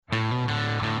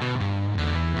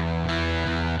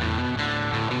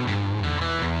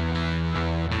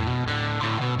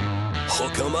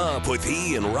Hook 'em Up with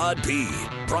E and Rod B.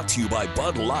 Brought to you by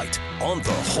Bud Light on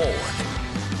the Horn.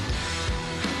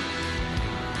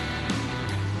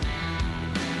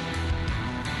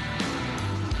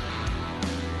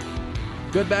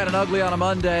 Good, bad, and ugly on a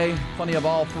Monday. Plenty of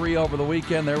all three over the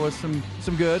weekend. There was some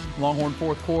good. Longhorn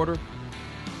fourth quarter.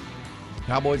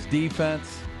 Cowboys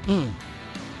defense.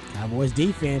 Cowboys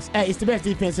defense. Hey, it's the best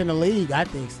defense in the league, I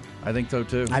think. I think so,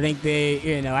 too. I think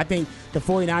I think the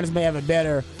 49ers may have a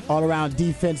better all-around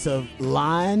defensive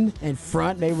line and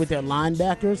front, maybe with their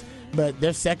linebackers, but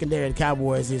their secondary, the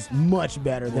Cowboys, is much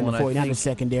better than the 49ers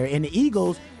secondary. And the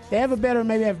Eagles, they have a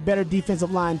better defensive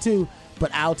line, too,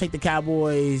 but I'll take the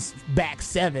Cowboys back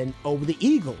seven over the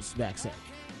Eagles back seven.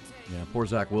 Yeah, poor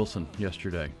Zach Wilson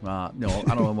yesterday. No, I don't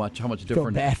know how much different.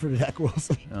 Feel bad for Zach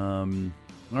Wilson.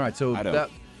 All right, so that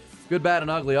good, bad,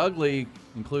 and ugly. Ugly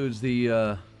includes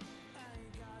the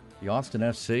Austin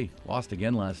FC. Lost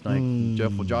again last night.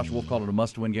 Josh Wolf called it a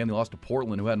must-win game. They lost to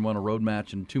Portland, who hadn't won a road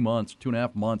match in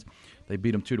 2.5 months. They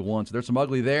beat them 2-1. So there's some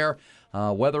ugly there.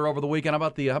 Weather over the weekend. How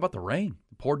about the rain?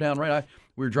 It poured down rain.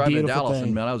 We were driving to Dallas,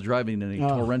 and man, I was driving in a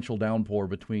torrential downpour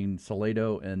between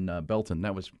Salado and Belton.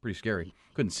 That was pretty scary.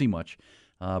 Couldn't see much.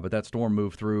 But that storm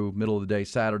moved through middle of the day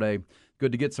Saturday.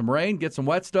 Good to get some rain, get some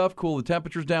wet stuff, cool the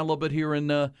temperatures down a little bit here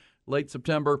in late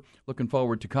September. Looking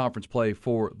forward to conference play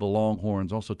for the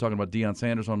Longhorns. Also talking about Deion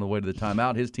Sanders on the way to the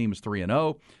timeout. His team is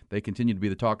 3-0. They continue to be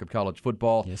the talk of college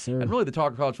football. Yes, sir. And really the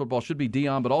talk of college football should be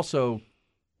Deion, but also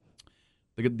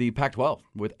the Pac-12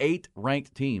 with 8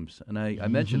 ranked teams. And I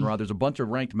mentioned, Rod, there's a bunch of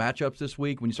ranked matchups this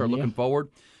week. When you start looking forward,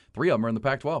 3 of them are in the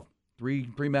Pac-12. Three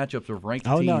matchups of ranked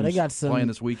teams they got some playing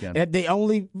this weekend. The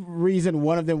only reason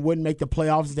one of them wouldn't make the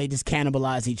playoffs is they just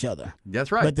cannibalize each other.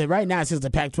 That's right. But right now, since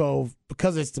the Pac-12,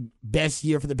 because it's the best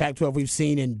year for the Pac-12 we've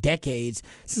seen in decades,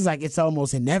 this is like it's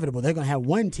almost inevitable. They're going to have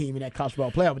one team in that college football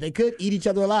playoff, but they could eat each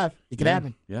other alive. It could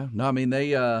happen. Yeah. No, I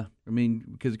mean,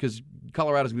 because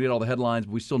Colorado's going to get all the headlines,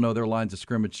 but we still know their lines of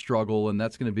scrimmage struggle, and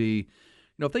that's going to be,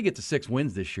 if they get to 6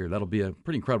 wins this year, that'll be a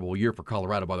pretty incredible year for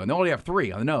Colorado, by the way. They only have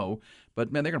 3, I know. But,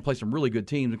 man, they're going to play some really good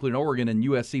teams, including Oregon and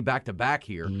USC back-to-back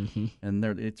here. And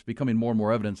it's becoming more and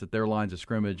more evidence that their lines of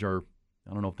scrimmage are,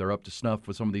 I don't know if they're up to snuff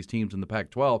with some of these teams in the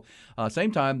Pac-12.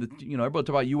 Same time, everybody talk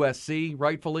about USC,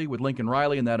 rightfully, with Lincoln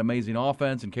Riley and that amazing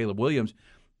offense and Caleb Williams.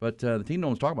 But the team no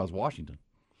one's talking about is Washington.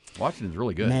 Washington's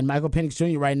really good. Man, Michael Penix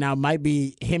Jr. right now might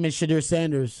be him and Shadir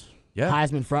Sanders. Yeah.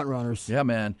 Heisman frontrunners. Yeah,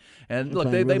 man. And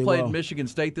look, they played Michigan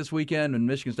State this weekend, and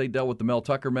Michigan State dealt with the Mel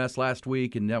Tucker mess last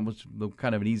week, and that was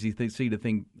kind of an easy thing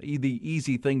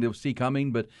to see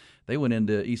coming. But they went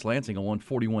into East Lansing and won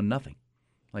 41-0.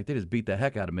 Like, they just beat the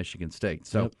heck out of Michigan State.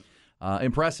 So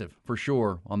impressive for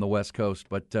sure on the West Coast.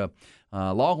 But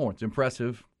Longhorns,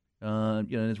 impressive.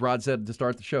 As Rod said to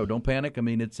start the show, don't panic. I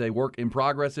mean, it's a work in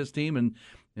progress, this team, and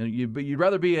you'd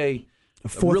rather be a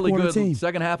really good team.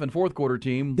 Second half and fourth quarter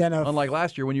team, unlike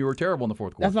last year when you were terrible in the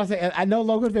fourth quarter. That's what I'm saying. I know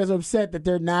local fans are upset that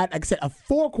they're not, like I said, a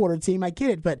 4-quarter team. I get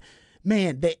it, but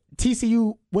man,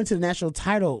 TCU went to the national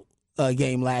title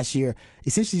game last year,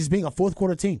 essentially just being a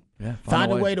fourth-quarter team. Yeah,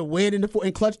 found a way to win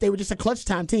in clutch. They were just a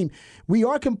clutch-time team. We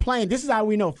are complaining. This is how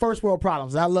we know first-world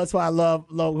problems. That's why I love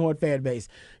Longhorn fan base,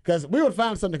 because we would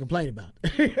find something to complain about.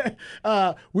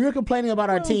 We were complaining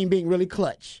about our team being really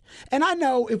clutch. And I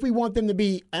know if we want them to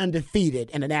be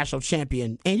undefeated and a national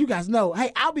champion, and you guys know,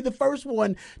 hey, I'll be the first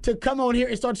one to come on here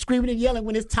and start screaming and yelling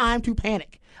when it's time to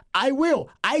panic. I will.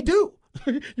 I do.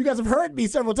 You guys have heard me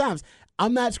several times.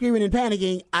 I'm not screaming and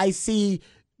panicking. I see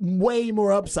way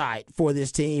more upside for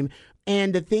this team,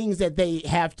 and the things that they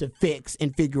have to fix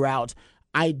and figure out,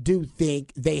 I do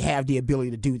think they have the ability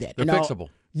to do that. They're fixable.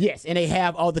 Yes, and they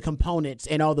have all the components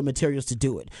and all the materials to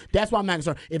do it. That's why I'm not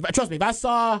concerned. Trust me,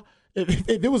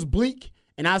 if it was bleak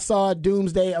and I saw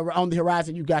doomsday on the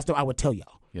horizon, you guys know, I would tell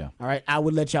y'all. Yeah. All right? I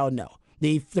would let y'all know.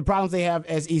 The problems they have,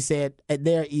 as he said,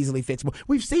 they're easily fixable.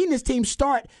 We've seen this team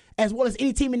start as well as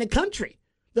any team in the country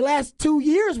the last 2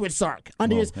 years with Sark.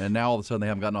 And now all of a sudden they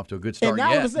haven't gotten off to a good start yet.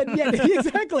 And now all of a sudden, yeah,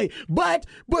 exactly. But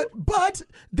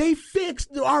they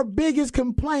fixed our biggest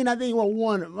complaint. I think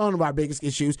one of our biggest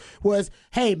issues was,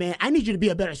 hey, man, I need you to be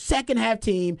a better second-half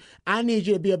team. I need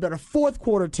you to be a better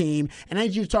fourth-quarter team. And I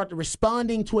need you to start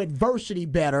responding to adversity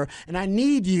better. And I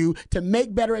need you to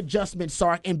make better adjustments,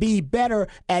 Sark, and be better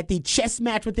at the chess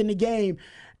match within the game.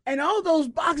 And all those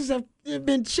boxes have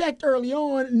been checked early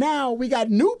on. Now we got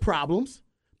new problems.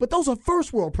 But those are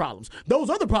first world problems. Those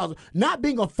other problems, not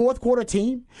being a fourth quarter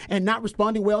team and not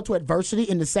responding well to adversity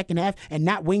in the second half and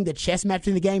not winning the chess match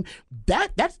in the game,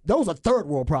 those are third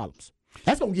world problems.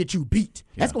 That's going to get you beat.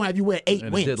 Yeah. That's going to have you win 8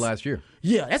 wins. It did last year.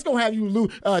 Yeah, that's going to have you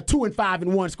lose 2 and 5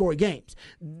 in one-score games.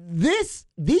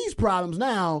 These problems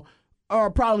now are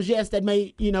problems, yes, that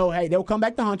may, hey, they'll come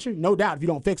back to haunt you, no doubt, if you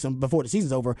don't fix them before the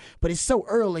season's over. But it's so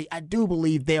early, I do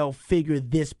believe they'll figure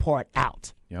this part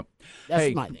out. Yep.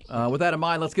 That's my thing. With that in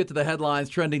mind, let's get to the headlines,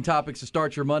 trending topics to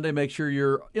start your Monday. Make sure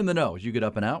you're in the know as you get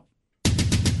up and out.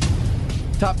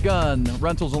 Top Gun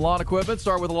Rentals and Lawn Equipment.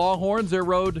 Start with the Longhorns.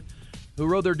 Who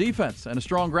rode their defense and a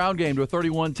strong ground game to a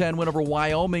 31-10 win over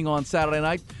Wyoming on Saturday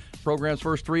night. Program's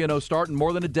first 3-0 start in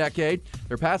more than a decade.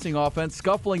 Their passing offense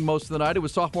scuffling most of the night. It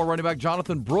was sophomore running back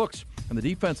Jonathan Brooks, and the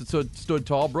defense that stood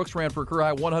tall. Brooks ran for a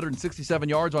career-high 167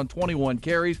 yards on 21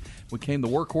 carries. Became the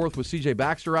workhorse with C.J.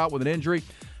 Baxter out with an injury.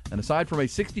 And aside from a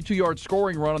 62-yard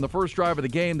scoring run on the first drive of the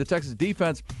game, the Texas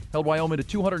defense held Wyoming to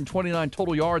 229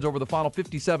 total yards over the final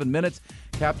 57 minutes,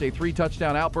 capped a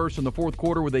 3-touchdown outburst in the fourth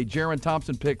quarter with a Jaron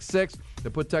Thompson pick six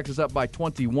that put Texas up by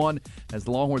 21 as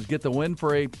the Longhorns get the win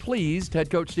for a pleased head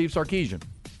coach Steve Sarkisian.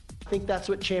 I think that's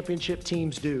what championship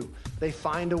teams do. They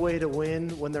find a way to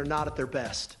win when they're not at their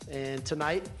best. And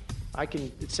tonight,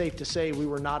 it's safe to say we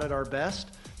were not at our best,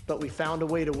 but we found a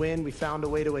way to win. We found a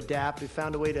way to adapt. We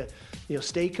found a way to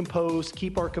stay composed,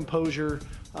 keep our composure,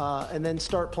 and then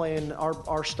start playing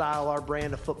our style, our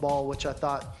brand of football, which I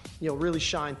thought really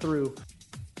shined through.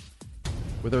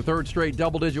 With their third straight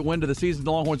double-digit win to the season,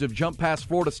 the Longhorns have jumped past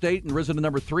Florida State and risen to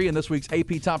number 3 in this week's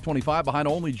AP Top 25 behind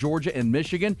only Georgia and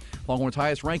Michigan. Longhorns'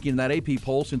 highest ranking in that AP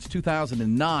poll since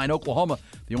 2009. Oklahoma,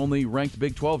 the only ranked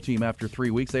Big 12 team after 3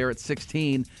 weeks. They are at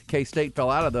 16. K-State fell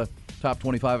out of the Top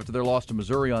 25 after their loss to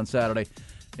Missouri on Saturday.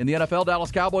 In the NFL,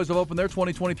 Dallas Cowboys have opened their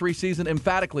 2023 season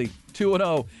emphatically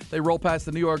 2-0. They roll past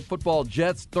the New York Football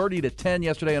Jets 30-10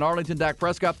 yesterday in Arlington. Dak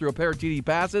Prescott threw a pair of TD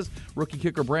passes. Rookie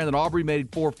kicker Brandon Aubrey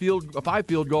made 5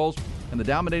 field goals. And the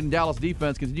dominating Dallas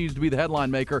defense continues to be the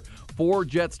headline maker. 4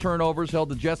 Jets turnovers held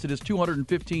the Jets at just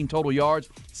 215 total yards.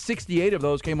 68 of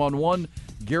those came on one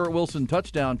Garrett Wilson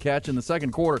touchdown catch in the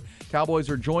second quarter. Cowboys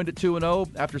are joined at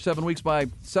 2-0 after 7 weeks by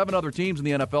 7 other teams in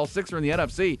the NFL. 6 are in the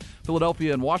NFC.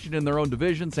 Philadelphia and Washington in their own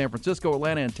division. San Francisco,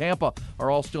 Atlanta, and Tampa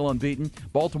are all still unbeaten.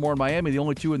 Baltimore and Miami, the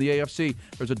only 2 in the AFC.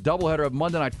 There's a doubleheader of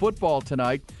Monday Night Football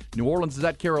tonight. New Orleans is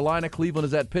at Carolina. Cleveland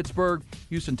is at Pittsburgh.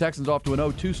 Houston Texans off to an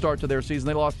 0-2 start to their season.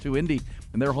 They lost to Indy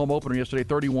in their home opener yesterday,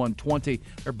 31-20.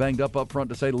 They're banged up front,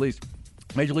 to say the least.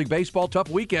 Major League Baseball, tough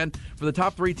weekend for the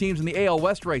top 3 teams in the AL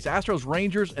West race. Astros,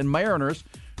 Rangers, and Mariners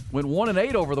went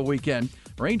 1-8 over the weekend.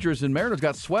 Rangers and Mariners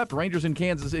got swept. Rangers in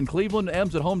Kansas, in Cleveland.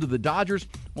 M's at home to the Dodgers.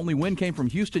 Only win came from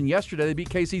Houston yesterday. They beat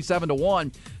KC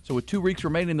 7-1. So with 2 weeks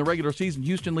remaining in the regular season,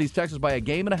 Houston leads Texas by a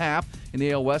game and a half in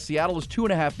the AL West. Seattle is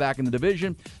 2.5 back in the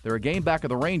division. They're a game back of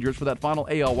the Rangers for that final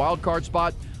AL wildcard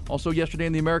spot. Also yesterday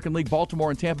in the American League, Baltimore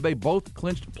and Tampa Bay both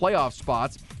clinched playoff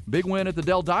spots. Big win at the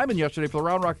Dell Diamond yesterday for the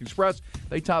Round Rock Express.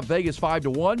 They topped Vegas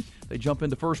 5-1. They jump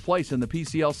into first place in the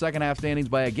PCL second half standings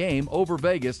by a game over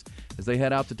Vegas as they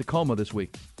head out to Tacoma this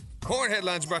week. Corn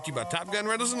Headlines brought to you by Top Gun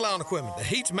Rentals and Lawn Equipment. The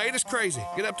heat's made us crazy.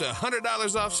 Get up to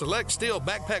 $100 off select steel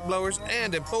backpack blowers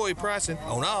and employee pricing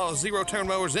on all zero-turn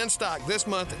mowers in stock this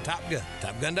month at Top Gun.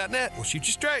 TopGun.net will shoot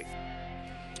you straight.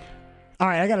 All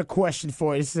right, I got a question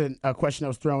for you. This is a question that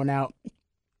was thrown out.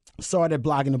 Started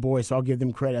blogging the boys, so I'll give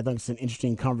them credit. I think it's an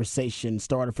interesting conversation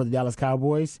started for the Dallas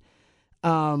Cowboys.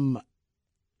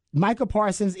 Micah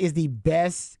Parsons is the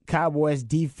best Cowboys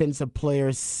defensive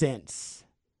player since.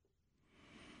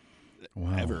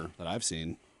 Wow. Ever that I've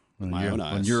seen with my own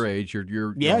eyes. On your age, you're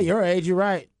your age, you're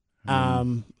right.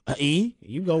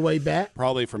 You go way back.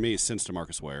 Probably for me since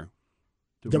DeMarcus Ware.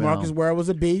 DeMarcus Ware was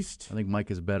a beast. I think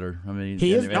Mike is better. I mean,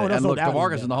 he is. And look,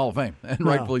 DeMarcus is in the Hall of Fame, and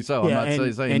rightfully so. Yeah, I'm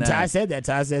not saying and that. Ty said that.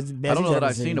 Ty says I don't know that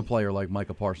I've seen a player like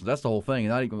Micah Parsons. That's the whole thing.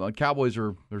 Not even Cowboys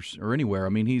or anywhere. I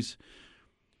mean, he's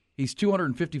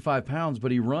 255 pounds,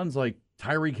 but he runs like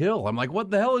Tyreek Hill. I'm like, what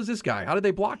the hell is this guy? How did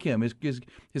they block him?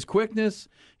 His quickness,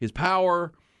 his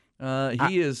power.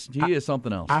 He is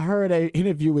something else. I heard an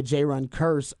interview with Jaron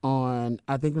Kearse on,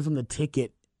 I think it was on The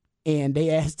Ticket, and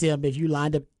they asked him if you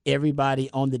lined up everybody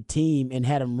on the team and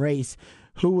had them race,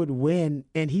 who would win?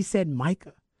 And he said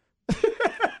Micah.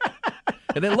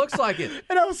 And it looks like it.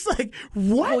 And I was like,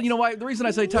 what? Well, you know why? The reason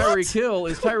I say Tyreek Hill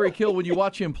is Tyreek Hill, when you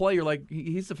watch him play, you're like,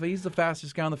 he's the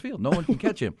fastest guy on the field. No one can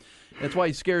catch him. That's why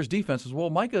he scares defenses. Well,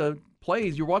 Micah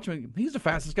plays, you're watching him, he's the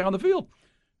fastest guy on the field.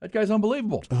 That guy's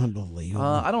unbelievable. Unbelievable.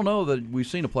 I don't know that we've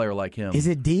seen a player like him. Is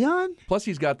it Dion? Plus,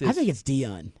 he's got this. I think it's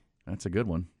Dion. That's a good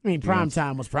one. I mean, prime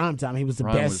time was prime time. He was the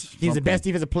best. He's the best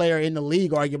defensive player in the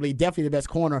league, arguably. Definitely the best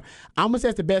corner. I'm gonna say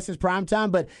it's the best since prime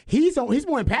time, but he's more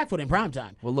impactful than prime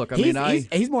time. Well, look, he's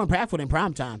more impactful than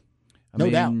prime time. No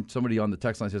doubt. Somebody on the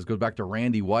text line says goes back to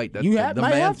Randy White. That's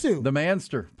might have to. The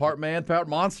manster, part man, part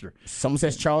monster. Someone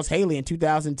says Charles Haley in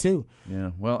 2002. Yeah.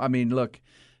 Well, I mean, look,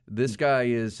 this guy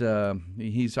is. I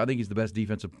think he's the best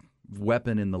defensive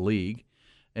weapon in the league.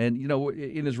 And,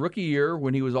 in his rookie year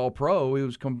when he was all-pro, he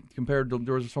was compared to –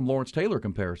 there was some Lawrence Taylor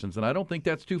comparisons, and I don't think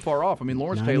that's too far off. I mean,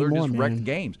 Lawrence Taylor just wrecked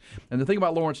games. And the thing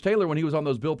about Lawrence Taylor when he was on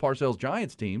those Bill Parcells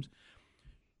Giants teams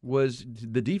was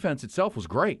the defense itself was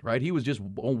great, right? He was just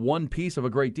one piece of a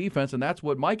great defense, and that's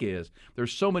what Mike is.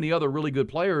 There's so many other really good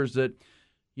players that –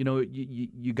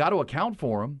 you got to account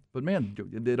for him. But, man,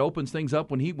 it opens things up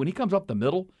when he comes up the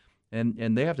middle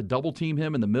and they have to double-team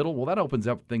him in the middle. Well, that opens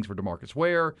up things for DeMarcus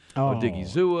Ware,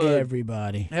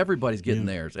 Odighizuwa. Everybody's getting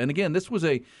theirs. And, again, this is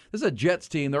a Jets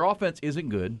team. Their offense isn't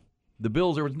good. The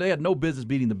Bills, they had no business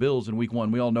beating the Bills in Week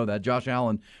 1. We all know that. Josh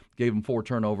Allen gave them 4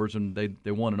 turnovers, and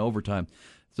they won in overtime.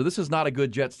 So this is not a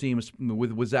good Jets team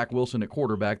with Zach Wilson at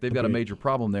quarterback. They've got a major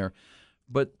problem there.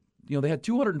 But – they had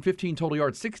 215 total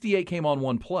yards. 68 came on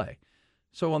one play.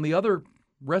 So on the other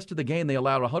rest of the game, they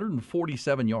allowed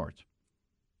 147 yards.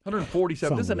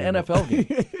 147. This is an NFL game.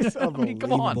 I mean,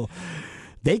 come on.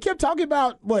 They kept talking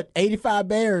about 85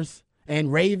 Bears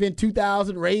and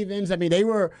 2000 Ravens. I mean, they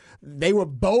were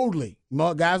boldly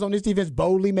guys on this defense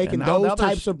boldly making those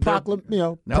types of proclamations.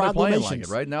 Now they're playing like it,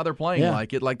 right? Now they're playing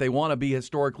like it, like they want to be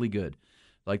historically good.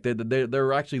 Like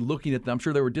they're actually looking at them. I'm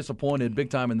sure they were disappointed big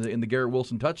time in the Garrett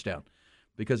Wilson touchdown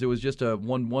because it was just a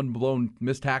one blown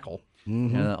missed tackle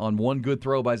on one good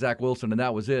throw by Zach Wilson, and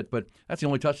that was it. But that's the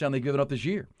only touchdown they've given up this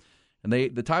year. And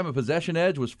the time of possession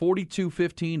edge was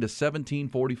 42-15 to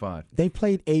 17-45. They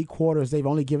played 8 quarters. They've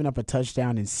only given up a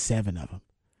touchdown in 7 of them.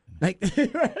 Right?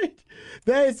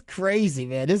 That is crazy,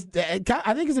 man. I think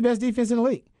it's the best defense in the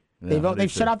league. Yeah,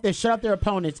 they've shut out their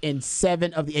opponents in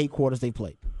 7 of the 8 quarters they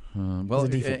played.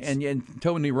 And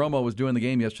Tony Romo was doing the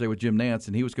game yesterday with Jim Nantz,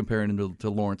 and he was comparing him to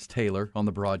Lawrence Taylor on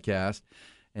the broadcast.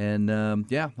 And, I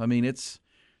mean, it's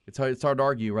hard to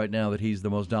argue right now that he's the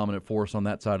most dominant force on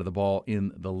that side of the ball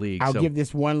in the league. I'll give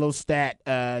this one little stat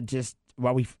just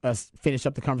while we finish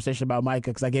up the conversation about Micah,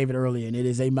 because I gave it earlier, and it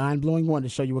is a mind-blowing one to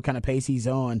show you what kind of pace he's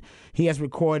on. He has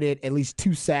recorded at least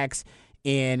 2 sacks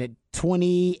in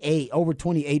over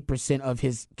 28% of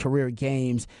his career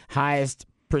games, highest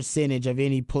percentage of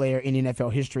any player in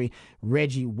NFL history.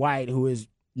 Reggie White, who is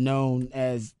known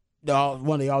as one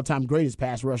of the all-time greatest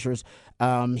pass rushers,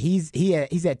 he's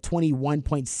at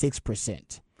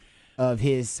 21.6% of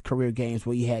his career games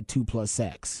where he had 2+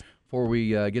 sacks. Before we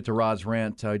get to Rod's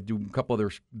rant, I do a couple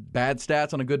other bad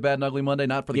stats on a Good, Bad, and Ugly Monday,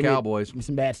 not for the Cowboys. Give me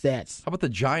some bad stats. How about the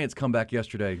Giants come back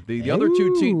yesterday? The other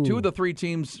two of the 3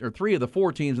 teams, or 3 of the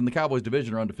 4 teams in the Cowboys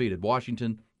division are undefeated: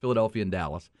 Washington, Philadelphia, and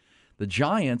Dallas. The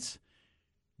Giants,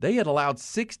 they had allowed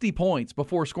 60 points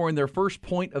before scoring their first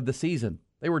point of the season.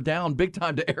 They were down big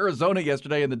time to Arizona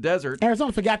yesterday in the desert.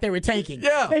 Arizona forgot they were tanking.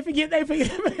 Yeah. They forget. They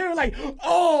were like,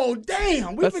 oh,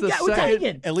 damn, we forgot we're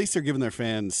tanking. At least they're giving their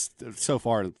fans, so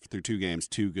far through 2 games,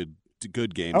 2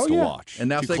 good games to watch. And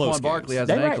now Saquon Barkley has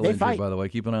an ankle injury, by the way.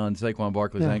 Keep an eye on Saquon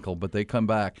Barkley's ankle, but they come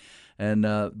back. And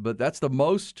but that's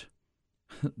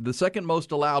the second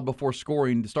most allowed before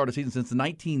scoring to start a season since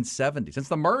 1970, since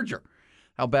the merger.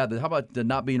 How about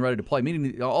not being ready to play?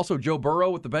 Meaning also Joe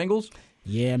Burrow with the Bengals.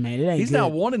 Yeah, man, it ain't He's good.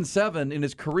 now 1-7 in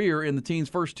his career in the team's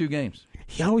first 2 games.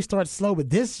 He always starts slow,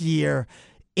 but this year,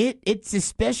 it's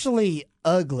especially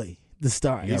ugly. The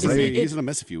start. He's going to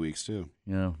miss a few weeks too.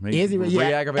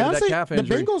 Re-aggravated that calf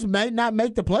injury. The Bengals may not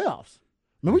make the playoffs.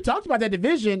 I mean, we talked about that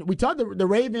division. We talked the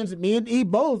Ravens. Me and E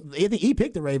both. I think E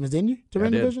picked the Ravens, didn't you? To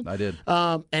win the division. I did.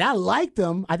 And I liked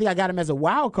them. I think I got them as a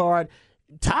wild card.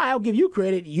 Ty, I'll give you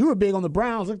credit. You were big on the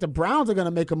Browns. Look, the Browns are going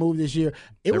to make a move this year.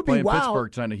 They're would be wild.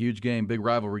 Pittsburgh tonight, a huge game, big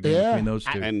rivalry game between those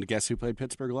two. And guess who played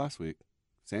Pittsburgh last week?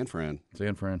 San Fran.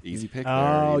 Easy pick there.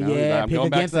 Oh, yeah. I'm going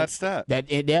back to that stat. That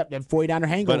 49er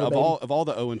hangover. But of all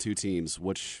the 0-2 teams,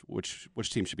 which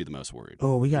team should be the most worried?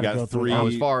 Oh, we got to go through 3.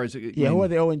 As far as who are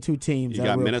the 0-2 teams? You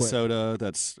got Minnesota,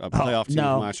 that's a playoff team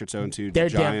from last year. It's 0-2. The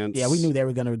Giants. We knew they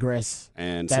were going to regress.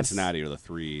 And Cincinnati are the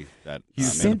 3 that made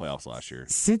the playoffs last year.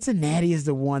 Cincinnati is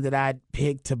the one that I'd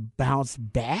pick to bounce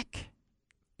back.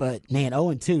 But man,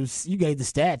 0-2, you gave the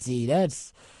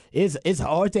stats. It's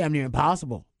hard, damn near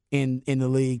impossible in the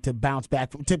league to bounce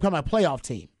back to become a playoff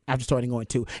team after starting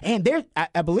 0-2. And they're,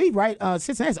 I believe, right?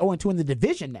 Cincinnati's 0-2 in the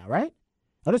division now, right?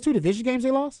 Are those 2 division games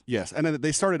they lost? Yes, and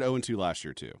they started 0-2 last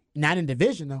year too. Not in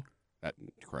division though.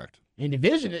 Correct. In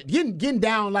division, getting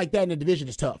down like that in the division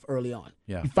is tough early on.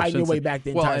 Yeah, you're fighting your way back.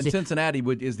 Cincinnati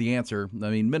is the answer. I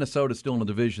mean, Minnesota's still in a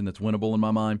division that's winnable in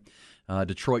my mind.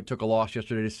 Detroit took a loss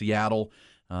yesterday to Seattle.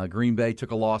 Green Bay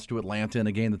took a loss to Atlanta in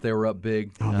a game that they were up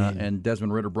big, and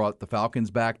Desmond Ridder brought the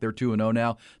Falcons back. They're 2-0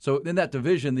 now. So in that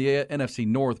division, the NFC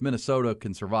North, Minnesota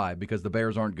can survive because the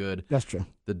Bears aren't good. That's true.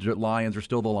 The Lions are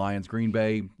still the Lions. Green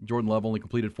Bay, Jordan Love only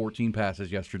completed 14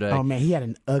 passes yesterday. Oh, man, he had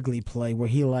an ugly play where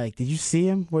he, did you see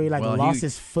him? Where he, lost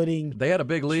his footing? They had a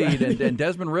big lead, and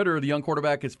Desmond Ridder, the young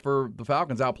quarterback for the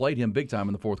Falcons, outplayed him big time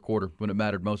in the fourth quarter when it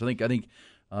mattered most. I think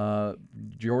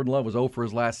Jordan Love was 0 for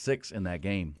his last 6 in that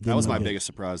game. That was my biggest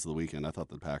surprise of the weekend. I thought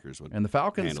the Packers would. And the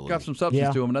Falcons got some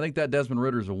substance to them, and I think that Desmond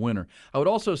Ridder is a winner. I would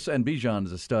also say, and Bijan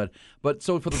is a stud. But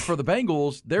so for the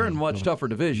Bengals, they're in a much tougher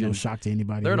division. No shock to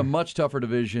anybody. They're in a much tougher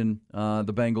division.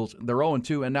 The Bengals, they're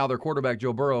 0-2, and now their quarterback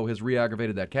Joe Burrow has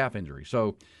re-aggravated that calf injury.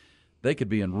 So they could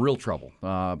be in real trouble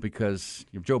because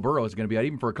if Joe Burrow is going to be out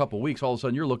even for a couple of weeks, all of a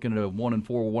sudden you're looking at a 1-4,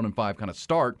 1-5 kind of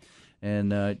start. And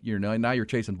now you're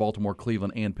chasing Baltimore,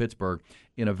 Cleveland, and Pittsburgh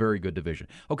in a very good division.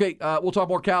 Okay, we'll talk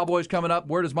more Cowboys coming up.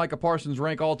 Where does Micah Parsons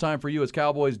rank all time for you as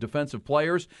Cowboys defensive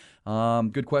players?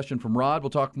 Good question from Rod. We'll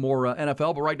talk more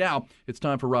NFL, but right now it's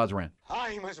time for Rod's rant.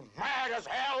 I'm as mad as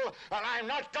hell, and I'm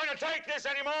not going to take this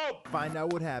anymore. Find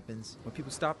out what happens when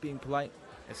people stop being polite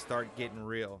and start getting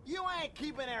real. You ain't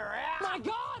keeping it around. My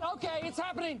God! Okay, it's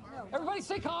happening. Everybody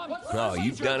stay calm. Oh,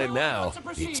 you've done it now.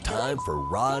 It's time for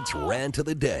Rod's rant of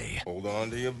the day. Hold on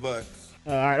to your butts.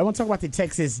 All right, I want to talk about the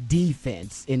Texas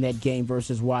defense in that game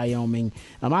versus Wyoming.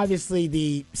 Obviously,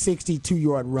 the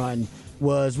 62-yard run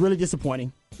was really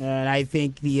disappointing. And I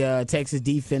think the Texas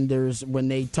defenders, when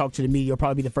they talk to the media, will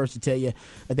probably be the first to tell you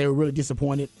that they were really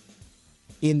disappointed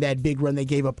in that big run they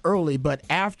gave up early. But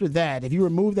after that, if you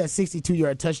remove that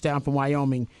 62-yard touchdown from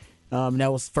Wyoming,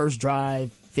 that was first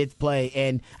drive, 5th play,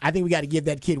 and I think we got to give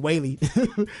that kid Whaley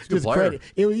just credit.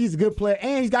 He's a good player,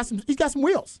 and he's got some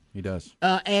wheels. He does.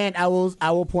 And I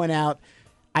will point out,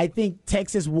 I think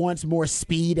Texas wants more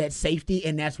speed at safety,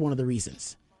 and that's one of the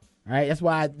reasons. All right, that's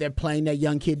why they're playing that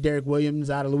young kid Derek Williams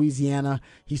out of Louisiana.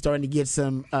 He's starting to get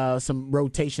some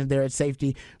rotation there at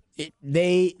safety.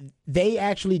 They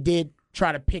actually did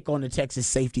try to pick on the Texas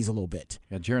safeties a little bit.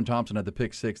 Yeah, Jaron Thompson had the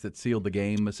pick 6 that sealed the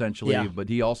game essentially, but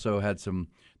he also had some.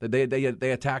 They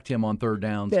attacked him on third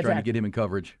downs, trying to get him in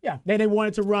coverage. Yeah, they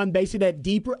wanted to run basically that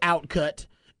deeper outcut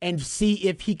and see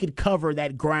if he could cover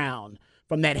that ground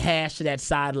from that hash to that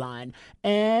sideline.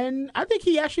 And I think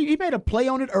he made a play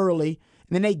on it early,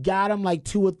 and then they got him like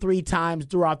 2 or 3 times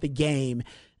throughout the game.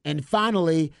 And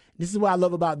finally, this is what I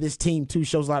love about this team too,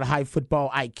 shows a lot of high football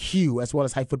IQ as well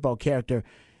as high football character.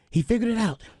 He figured it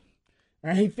out.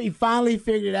 Right? He finally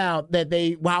figured out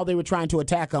that while they were trying to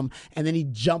attack him, and then he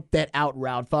jumped that out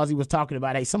route. Fozzie was talking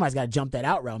about, hey, somebody's got to jump that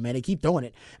out route, man. They keep throwing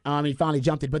it. He finally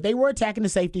jumped it. But they were attacking the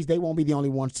safeties. They won't be the only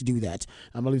ones to do that.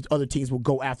 Other teams will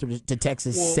go after the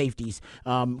Texas safeties.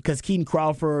 Because Keaton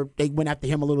Crawford, they went after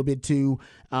him a little bit too.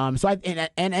 So I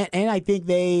think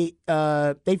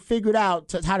they figured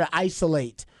out how to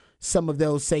isolate some of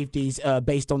those safeties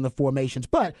based on the formations.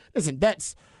 But listen,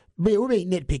 we're being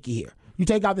nitpicky here. You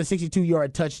take out the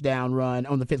 62-yard touchdown run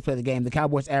on the 5th play of the game, the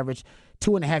Cowboys averaged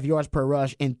 2.5 yards per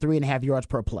rush and 3.5 yards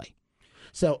per play.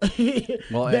 So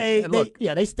they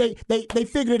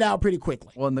figured it out pretty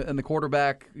quickly. Well, and the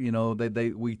quarterback,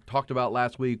 we talked about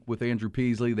last week with Andrew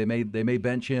Peasley. They may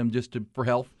bench him just for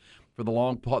health, for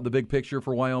the big picture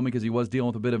for Wyoming because he was dealing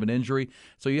with a bit of an injury.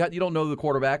 So you don't know the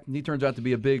quarterback, and he turns out to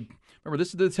be a big. Remember,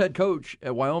 this head coach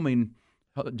at Wyoming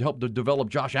helped to develop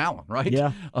Josh Allen, right?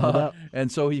 Yeah. And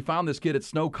so he found this kid at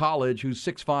Snow College who's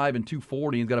 6'5" and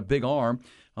 240 and he's got a big arm.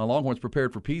 Longhorns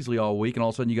prepared for Peasley all week, and all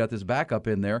of a sudden you got this backup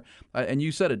in there. And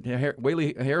you said it,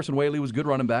 Harrison Whaley was a good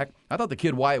running back. I thought the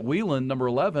kid Wyatt Whelan, number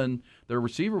 11, their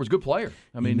receiver, was a good player.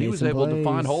 I mean, he was able to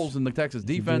find holes in the Texas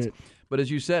defense. But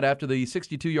as you said, after the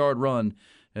 62-yard run,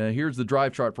 here's the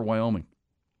drive chart for Wyoming.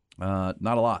 Not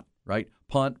a lot, right?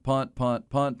 Punt, punt, punt,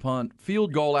 punt, punt.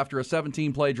 Field goal after a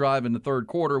 17-play drive in the third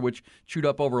quarter, which chewed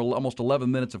up over almost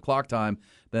 11 minutes of clock time.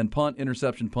 Then punt,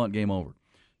 interception, punt, game over.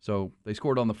 So they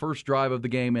scored on the first drive of the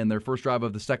game and their first drive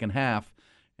of the second half,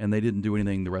 and they didn't do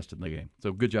anything the rest of the game.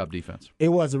 So good job, defense. It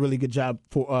was a really good job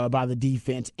by the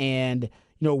defense. And,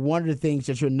 one of the things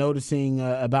that you're noticing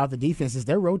about the defense is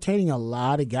they're rotating a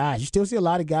lot of guys. You still see a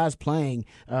lot of guys playing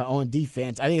on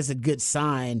defense. I think it's a good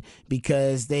sign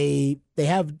because I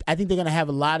think they're going to have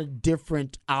a lot of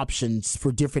different options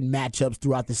for different matchups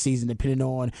throughout the season, depending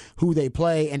on who they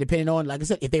play and depending on, like I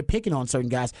said, if they're picking on certain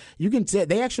guys. You can say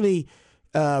they actually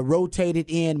rotated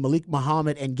in Malik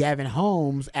Muhammad and Gavin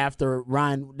Holmes after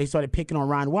they started picking on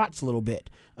Ryan Watts a little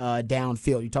bit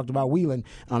downfield. You talked about Whelan.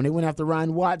 They went after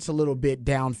Ryan Watts a little bit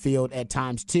downfield at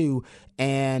times too.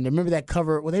 And remember that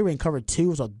cover, they were in cover 2. It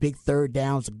was a big third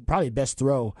down, so probably the best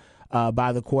throw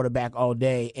by the quarterback all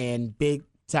day. And big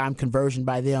time conversion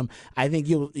by them. I think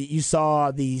you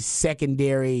saw the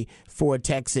secondary for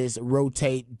Texas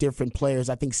rotate different players.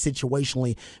 I think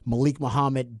situationally, Malik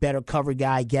Muhammad, better cover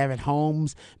guy. Gavin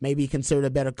Holmes, maybe considered a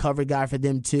better cover guy for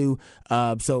them too.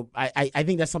 So I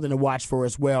think that's something to watch for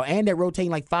as well. And they're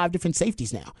rotating like 5 different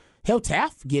safeties now. Hell,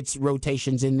 Taft gets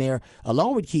rotations in there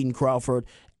along with Keaton Crawford,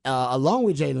 along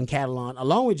with Jalen Catalon,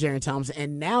 along with Jaron Thompson,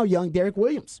 and now young Derek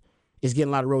Williams is getting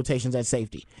a lot of rotations at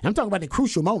safety. And I'm talking about the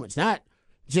crucial moments, not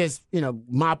just,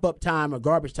 mop-up time or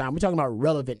garbage time. We're talking about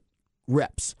relevant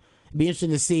reps. It'd be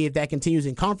interesting to see if that continues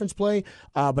in conference play,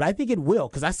 but I think it will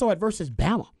because I saw it versus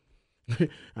Bama.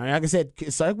 Like I said,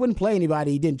 Sark wouldn't play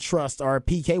anybody he didn't trust, or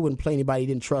PK wouldn't play anybody he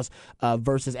didn't trust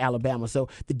versus Alabama. So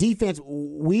the defense,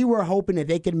 we were hoping that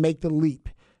they could make the leap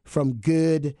from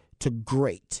good to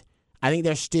great. I think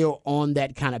they're still on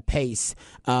that kind of pace.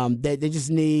 They just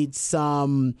need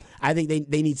some – I think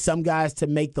they need some guys to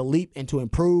make the leap and to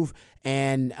improve,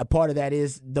 and a part of that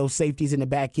is those safeties in the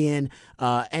back end.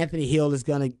 Anthony Hill is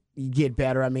going to get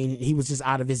better. I mean, he was just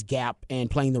out of his gap and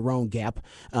playing the wrong gap.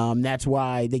 That's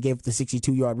why they gave the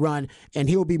 62-yard run, and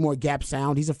he'll be more gap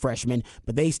sound. He's a freshman,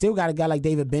 but they still got a guy like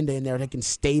David Benda in there that can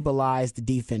stabilize the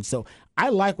defense. So I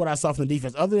like what I saw from the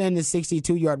defense. Other than the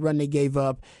 62-yard run they gave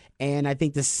up, and I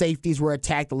think the safeties were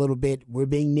attacked a little bit. We're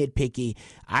being nitpicky.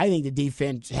 I think the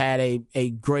defense had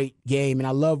a great game, and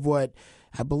I love what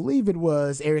I believe it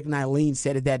was Eric Nylene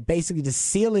said it, that basically the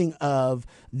ceiling of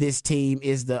this team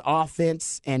is the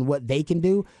offense and what they can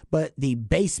do, but the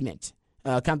basement,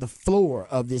 kind of the floor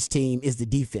of this team is the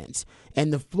defense.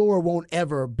 And the floor won't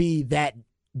ever be that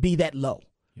low.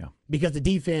 Yeah. Because the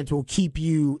defense will keep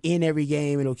you in every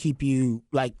game. It'll keep you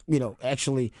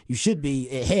actually you should be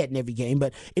ahead in every game,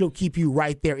 but it'll keep you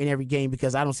right there in every game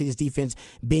because I don't see this defense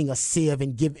being a sieve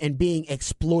and being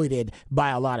exploited by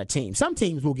a lot of teams. Some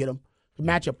teams will get them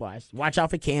matchup-wise. Watch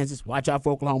out for Kansas. Watch out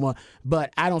for Oklahoma.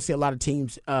 But I don't see a lot of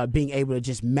teams being able to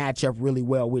just match up really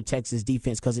well with Texas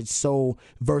defense because it's so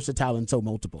versatile and so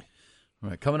multiple. All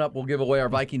right, coming up, we'll give away our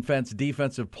Viking Fence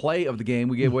defensive play of the game.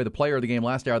 We gave away the player of the game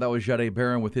last hour. That was Jahdae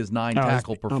Barron with his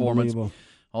 9-tackle performance.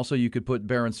 Also, you could put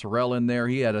Barron Sorrell in there.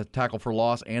 He had a tackle for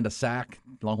loss and a sack.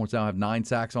 Longhorns now have 9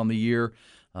 sacks on the year.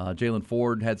 Jalen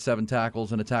Ford had 7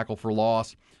 tackles and a tackle for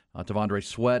loss. Tavondre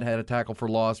Sweat had a tackle for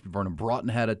loss. Vernon Broughton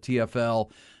had a TFL.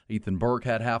 Ethan Burke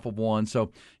had half of one. So,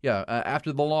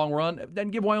 after the long run, then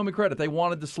give Wyoming credit. They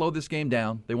wanted to slow this game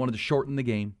down. They wanted to shorten the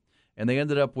game. And they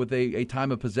ended up with a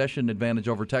time of possession advantage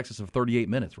over Texas of 38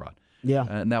 minutes, Rod. Yeah.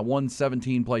 And that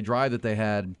 17-play drive that they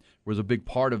had was a big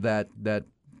part of that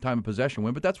time of possession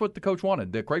win. But that's what the coach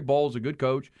wanted. Craig Ball's a good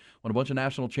coach, won a bunch of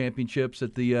national championships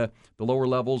at the lower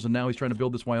levels, and now he's trying to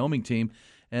build this Wyoming team.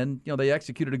 And, they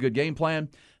executed a good game plan.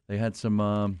 They had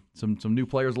some new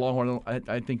players along.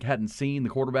 I think hadn't seen the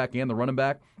quarterback and the running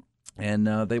back. And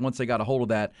once they got a hold of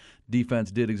that,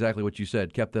 defense did exactly what you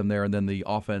said, kept them there, and then the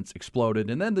offense exploded.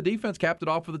 And then the defense capped it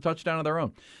off with a touchdown of their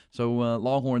own. So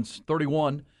Longhorns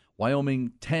 31,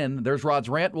 Wyoming 10. There's Rod's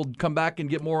rant. We'll come back and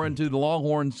get more into the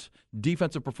Longhorns'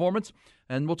 defensive performance,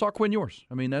 and we'll talk Quinn Ewers.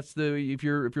 I mean, that's if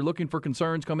you're looking for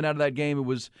concerns coming out of that game, it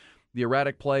was the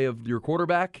erratic play of your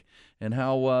quarterback and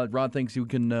how Rod thinks you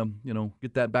can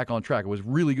get that back on track. It was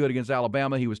really good against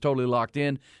Alabama. He was totally locked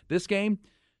in. This game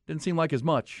didn't seem like as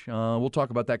much. We'll talk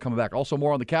about that coming back. Also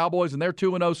more on the Cowboys and their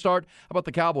 2-0 start. How about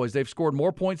the Cowboys? They've scored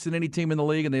more points than any team in the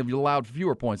league, and they've allowed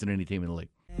fewer points than any team in the league.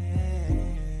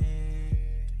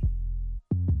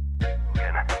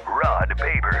 Rod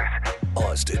Babers,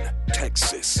 Austin,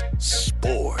 Texas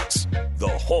Sports, The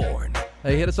Horn.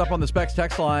 Hey, hit us up on the Specs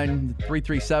text line,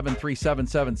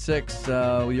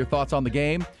 337-3776, with your thoughts on the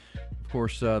game. Of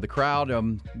course, the crowd,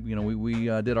 we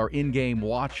did our in-game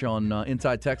watch on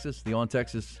Inside Texas, the On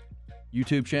Texas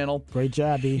YouTube channel. Great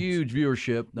job, B. Huge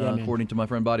viewership, according to my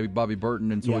friend Bobby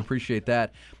Burton, and so we appreciate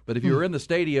that. But if you were in the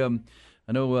stadium,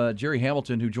 I know Jerry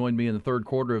Hamilton, who joined me in the third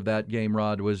quarter of that game,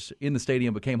 Rod, was in the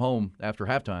stadium but came home after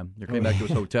halftime. He came back to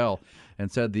his hotel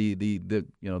and said the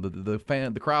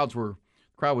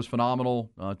crowd was phenomenal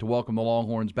to welcome the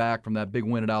Longhorns back from that big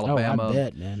win at Alabama. Oh, I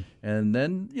bet, man. And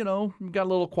then, got a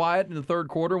little quiet in the third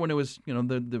quarter when it was,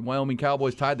 the Wyoming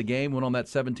Cowboys tied the game, went on that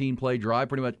 17-play drive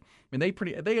pretty much. I mean,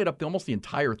 they ate up almost the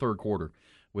entire third quarter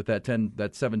with that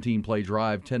 17-play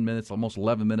drive, 10 minutes, almost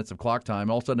 11 minutes of clock time.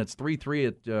 All of a sudden, it's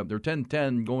 3-3. They're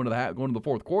 10-10 going to the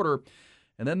fourth quarter,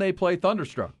 and then they play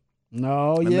Thunderstruck.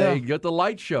 Oh, and they got the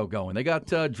light show going. They got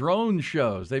drone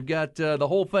shows. They've got the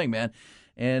whole thing, man.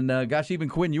 And, even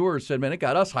Quinn Ewers said, man, it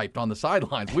got us hyped on the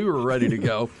sidelines. We were ready to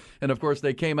go. And, of course,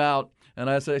 they came out, and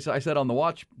I said on the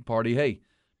watch party, hey,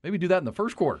 maybe do that in the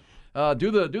first quarter.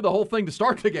 do the whole thing to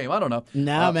start the game. I don't know.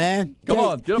 Nah, man. Come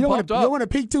on, get them pumped up. You don't want to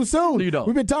peak too soon. You don't.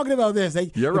 We've been talking about this.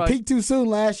 You're right. Peaked too soon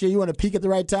last year. You want to peak at the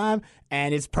right time,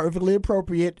 and it's perfectly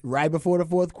appropriate right before the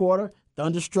fourth quarter.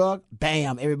 Thunderstruck,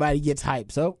 bam, everybody gets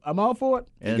hyped. So I'm all for it.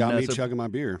 You got me chugging my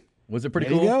beer. Was it pretty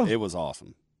There you cool? go. It was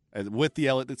awesome. With the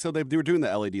LED, so they were doing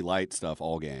the LED light stuff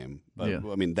all game, but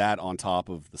I mean that on top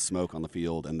of the smoke on the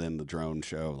field and then the drone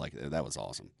show, like that was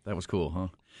awesome. That was cool, huh?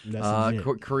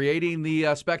 That's creating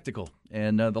the spectacle,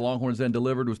 and the Longhorns then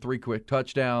delivered with 3 quick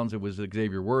touchdowns. It was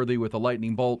Xavier Worthy with a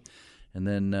lightning bolt, and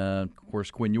then of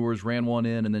course Quinn Ewers ran one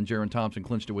in, and then Jaron Thompson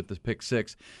clinched it with the pick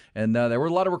 6. And there were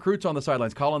a lot of recruits on the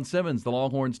sidelines. Colin Simmons, the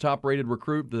Longhorns' top-rated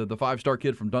recruit, the 5-star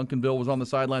kid from Duncanville, was on the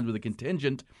sidelines with a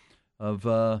contingent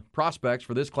of prospects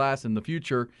for this class in the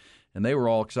future, and they were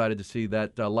all excited to see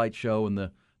that light show and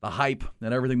the hype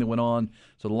and everything that went on.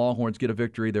 So the Longhorns get a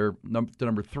victory. They're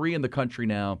number 3 in the country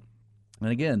now. And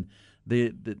again,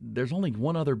 there's only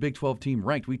one other Big 12 team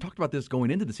ranked. We talked about this going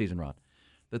into the season, Rod,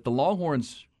 that the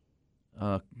Longhorns'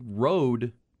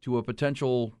 road to a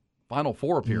potential Final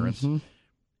Four appearance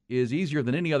is easier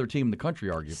than any other team in the country,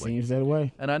 arguably. Seems that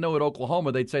way. And I know at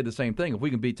Oklahoma they'd say the same thing. If we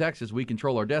can beat Texas, we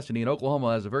control our destiny. And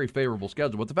Oklahoma has a very favorable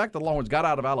schedule. But the fact that the Longhorns got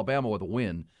out of Alabama with a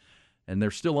win, and they're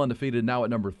still undefeated now at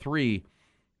number 3,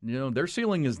 their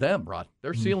ceiling is them, Rod.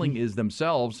 Their ceiling is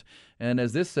themselves. And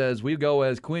as this says, we go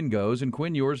as Quinn goes. And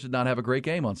Quinn Ewers did not have a great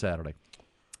game on Saturday.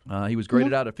 He was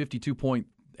graded out at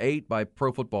 52.8 by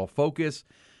Pro Football Focus.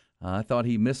 I thought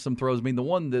he missed some throws. I mean, the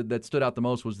one that stood out the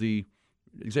most was the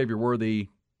Xavier Worthy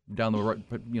down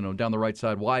the right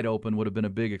side, wide open, would have been a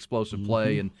big explosive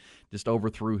play, and just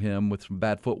overthrew him with some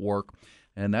bad footwork.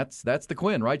 And that's the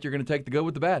Quinn, right? You're going to take the good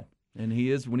with the bad. And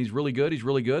he is, when he's really good, he's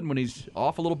really good. And when he's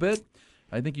off a little bit,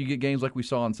 I think you get games like we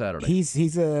saw on Saturday.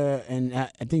 And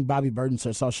I think Bobby Burton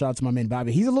saw shout out to my man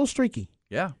Bobby. He's a little streaky.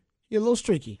 Yeah. He's a little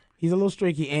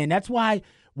streaky. And that's why,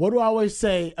 what do I always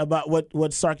say about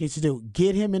what Sark needs to do?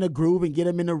 Get him in a groove and get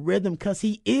him in a rhythm, because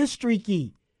he is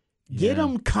streaky. Get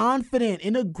him confident,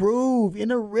 in a groove,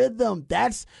 in a rhythm.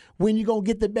 That's when you're going to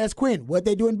get the best Quinn. What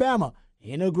they do in Bama,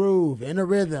 in a groove, in a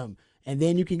rhythm, and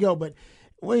then you can go. But,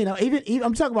 even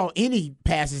I'm talking about any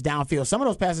passes downfield. Some of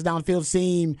those passes downfield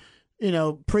seem,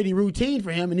 pretty routine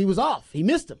for him, and he was off. He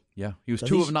missed them. Yeah, he was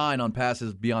 2 of 9 on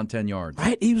passes beyond 10 yards.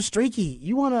 Right, he was streaky.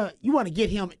 You wanna get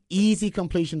him easy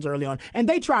completions early on. And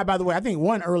they tried, by the way, I think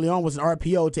one early on was an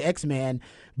RPO to X-Man,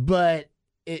 but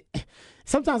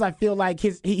sometimes I feel like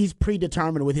he's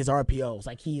predetermined with his RPOs.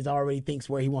 Like he's already thinks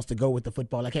where he wants to go with the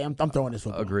football. Like, hey, I'm throwing this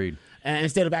football. Agreed. And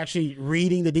instead of actually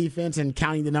reading the defense and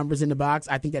counting the numbers in the box,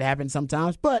 I think that happens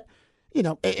sometimes. But,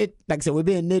 like I said, we're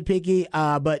being nitpicky.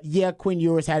 But, yeah, Quinn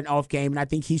Ewers had an off game, and I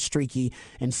think he's streaky.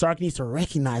 And Sark needs to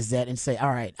recognize that and say,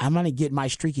 all right, I'm going to get my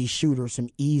streaky shooter some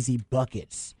easy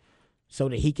buckets so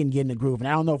that he can get in the groove. And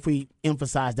I don't know if we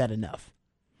emphasize that enough.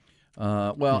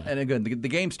 And again, the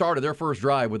game started their first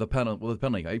drive with a penalty.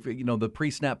 The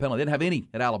pre-snap penalty. They didn't have any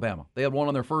at Alabama. They had one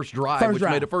on their first drive,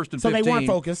 made it 1st and 15. So they weren't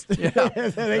focused. Yeah,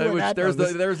 there's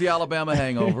the Alabama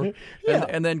hangover.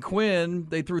 And then Quinn,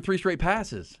 they threw 3 straight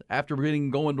passes after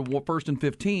going to 1st and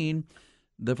 15.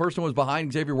 The first one was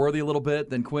behind Xavier Worthy a little bit.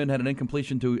 Then Quinn had an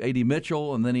incompletion to A.D.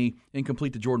 Mitchell, and then he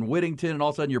incomplete to Jordan Whittington, and all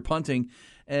of a sudden you're punting.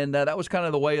 And that was kind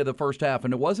of the way of the first half.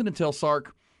 And it wasn't until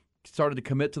Sark started to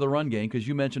commit to the run game, because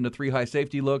you mentioned the 3 high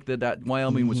safety look that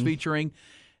Wyoming was featuring,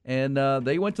 and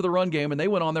they went to the run game, and they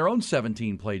went on their own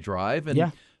 17-play drive,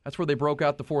 and that's where they broke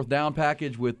out the 4th down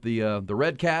package with the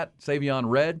Red Cat, Savion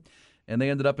Red, and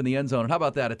they ended up in the end zone. And how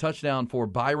about that? A touchdown for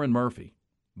Byron Murphy.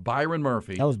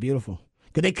 That was beautiful.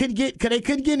 Because they couldn't get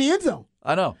in the end zone.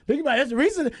 I know. Think about it. That's the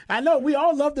reason. I know we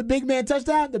all love the big man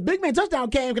touchdown. The big man touchdown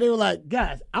came because they were like,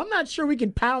 guys, I'm not sure we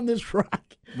can pound this rock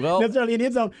necessarily in the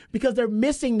end zone, because they're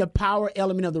missing the power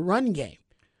element of the run game.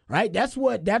 Right? That's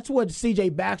what C.J.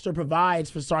 Baxter provides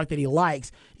for Sark that he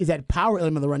likes, is that power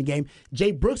element of the run game.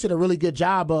 Jay Brooks did a really good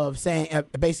job of saying,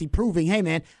 basically proving, hey,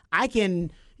 man, I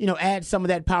can add some of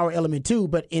that power element too,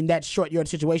 but in that short yard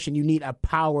situation, you need a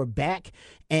power back.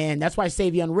 And that's why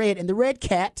Savion Red and the Red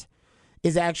Cat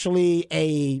is actually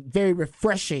a very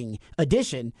refreshing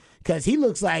addition, because he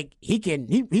looks like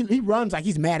he runs like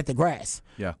he's mad at the grass.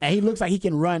 Yeah. And he looks like he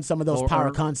can run some of those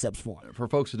power concepts for him. For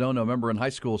folks who don't know, remember in high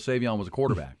school, Savion was a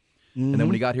quarterback. And then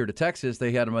when he got here to Texas,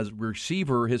 they had him as a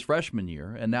receiver his freshman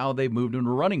year, and now they've moved him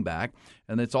to running back.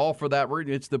 And it's all for that.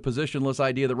 It's the positionless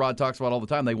idea that Rod talks about all the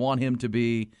time. They want him to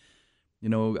be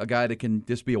a guy that can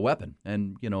just be a weapon.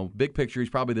 And, big picture, he's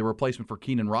probably the replacement for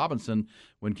Keenan Robinson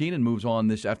when Keenan moves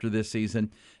on after this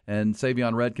season. And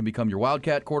Savion Red can become your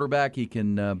Wildcat quarterback. He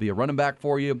can be a running back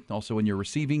for you, also in your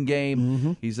receiving game.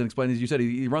 Mm-hmm. He's explaining, as you said,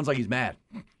 he runs like he's mad.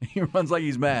 He runs like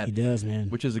he's mad. He does, man.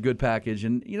 Which is a good package.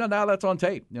 And, now that's on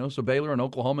tape. So Baylor and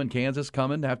Oklahoma and Kansas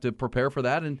coming to have to prepare for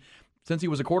that. And since he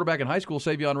was a quarterback in high school,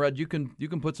 Savion Red, you can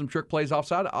put some trick plays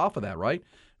off of that, right?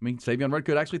 I mean, Savion Red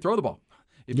could actually throw the ball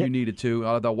if you needed to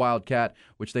out of the Wildcat,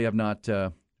 which they have not.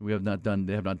 They have not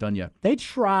done yet. They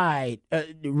tried.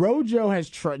 Rojo has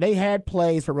tried. They had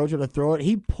plays for Rojo to throw it.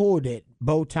 He pulled it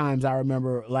both times. I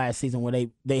remember last season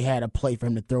when they had a play for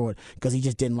him to throw it because he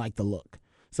just didn't like the look.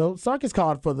 So Sark is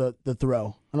called for the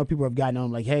throw. I know people have gotten on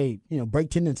him like, hey, break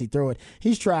tendency, throw it.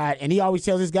 He's tried, and he always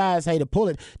tells his guys, hey, to pull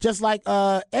it. Just like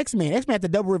X-Man. X-Man had the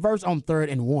double reverse on 3rd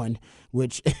and 1,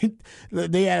 which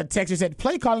they had a text that said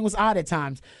play calling was odd at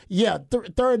times. Yeah,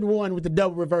 3rd and 1 with the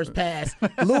double reverse pass.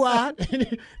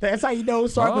 Luai, that's how you know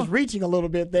Sark was reaching a little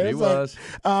bit there. He was.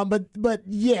 But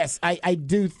yes, I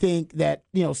do think that,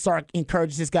 Sark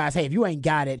encourages his guys, hey, if you ain't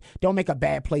got it, don't make a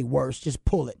bad play worse. Just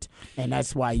pull it. And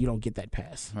that's why you don't get that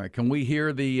pass. All right, can we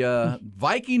hear the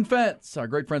Viking Fence, our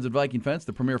great friends at Viking Fence,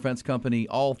 the premier fence company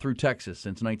all through Texas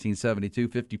since 1972,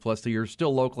 50-plus years,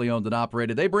 still locally owned and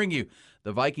operated. They bring you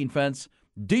the Viking Fence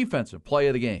defensive play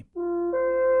of the game.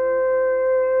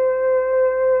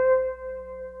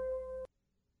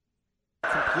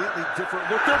 Completely different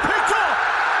look. They're picked off.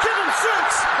 Give him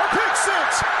 6. A pick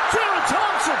 6. Karen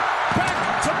Thompson,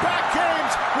 back-to-back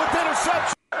games with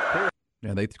interception.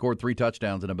 Yeah, they scored 3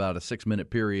 touchdowns in about a 6-minute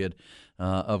period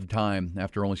of time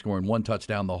after only scoring 1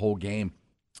 touchdown the whole game.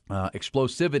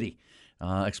 Explosiveness,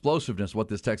 what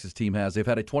this Texas team has. They've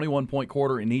had a 21-point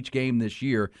quarter in each game this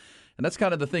year. And that's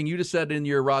kind of the thing you just said in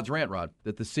your Rod's Rant, Rod,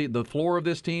 that the floor of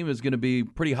this team is going to be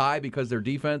pretty high because their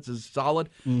defense is solid.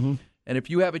 Mm-hmm. And if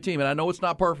you have a team, and I know it's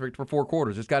not perfect for 4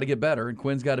 quarters, it's got to get better, and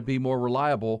Quinn's got to be more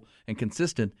reliable and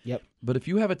consistent. Yep. But if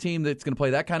you have a team that's going to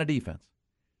play that kind of defense,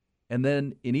 and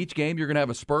then in each game you're going to have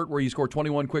a spurt where you score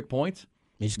 21 quick points,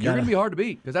 you're going to be hard to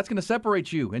beat because that's going to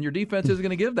separate you, and your defense isn't going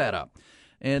to give that up.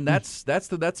 And that's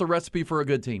the recipe for a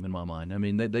good team in my mind. I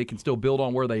mean, they can still build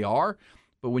on where they are,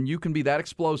 but when you can be that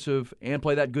explosive and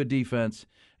play that good defense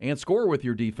and score with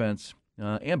your defense.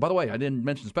 And by the way, I didn't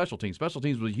mention special teams. Special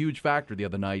teams was a huge factor the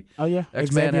other night. Oh yeah,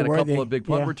 X-Man had a couple of big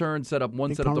punt returns, set up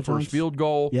the first field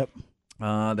goal. Yep.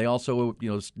 They also,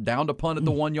 downed a punt at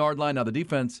the 1-yard line. Now the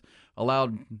defense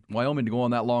allowed Wyoming to go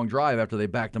on that long drive after they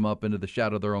backed them up into the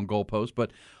shadow of their own goalpost.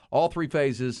 But all 3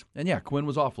 phases, and yeah, Quinn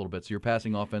was off a little bit, so your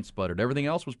passing offense sputtered. Everything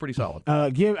else was pretty solid.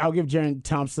 I'll give Jaren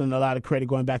Thompson a lot of credit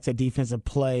going back to defensive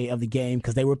play of the game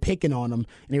because they were picking on him,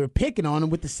 and they were picking on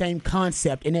him with the same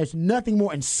concept, and there's nothing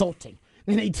more insulting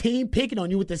than a team picking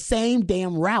on you with the same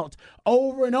damn route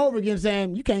over and over again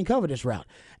saying, you can't cover this route.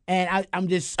 And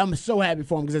I'm so happy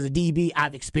for him because as a DB,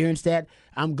 I've experienced that.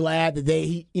 I'm glad that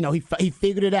he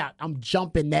figured it out. I'm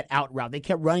jumping that out route. They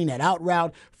kept running that out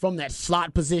route from that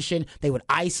slot position. They would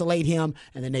isolate him,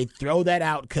 and then they'd throw that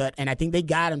out cut. And I think they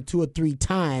got him 2 or 3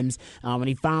 times, and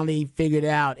he finally figured it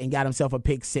out and got himself a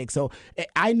pick 6. So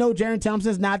I know Jaren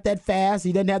Thompson's not that fast.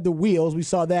 He doesn't have the wheels. We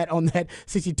saw that on that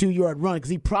 62-yard run because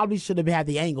he probably should have had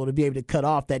the angle to be able to cut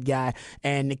off that guy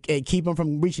and keep him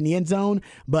from reaching the end zone.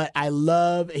 But I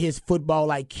love his football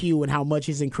IQ and how much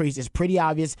he's increased. It's pretty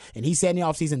obvious, and he said in the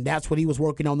offseason that's what he was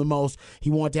working on the most. He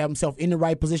wanted to have himself in the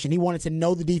right position. He wanted to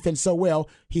know the defense so well,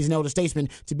 he's an elder statesman,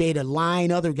 to be able to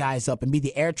line other guys up and be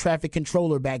the air traffic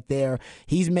controller back there.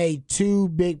 He's made 2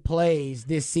 big plays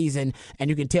this season, and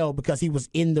you can tell because he was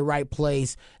in the right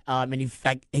place, and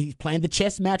he's playing the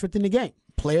chess match within the game.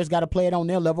 Players got to play it on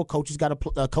their level. Coaches got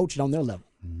to coach it on their level.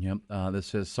 Yep. This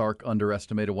says Sark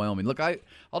underestimated Wyoming. Look,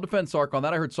 I'll defend Sark on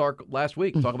that. I heard Sark last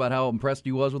week talk about how impressed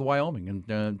he was with Wyoming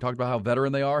and talked about how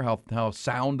veteran they are, how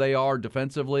sound they are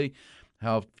defensively,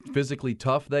 how physically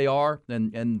tough they are,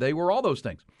 and they were all those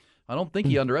things. I don't think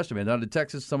he underestimated. Now, did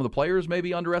Texas, some of the players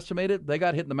maybe underestimated? They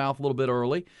got hit in the mouth a little bit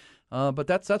early. But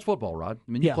that's football, Rod.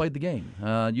 I mean, you played the game.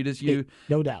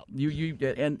 No doubt.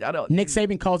 And I don't. Nick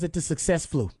Saban calls it the success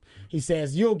flu. He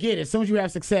says you'll get it as soon as you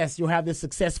have success. You'll have this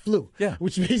success flu. Yeah.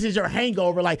 Which means it's your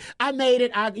hangover. Like I made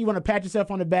it. You want to pat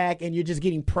yourself on the back, and you're just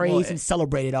getting praised and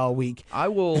celebrated all week. I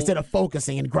will instead of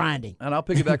focusing and grinding. And I'll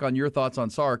piggyback on your thoughts on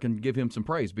Sark and give him some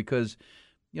praise because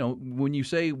when you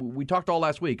say, we talked all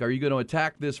last week, are you going to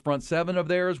attack this front seven of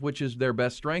theirs, which is their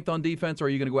best strength on defense, or are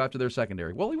you going to go after their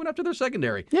secondary? Well, he went after their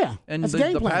secondary. Yeah. And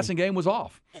the passing game was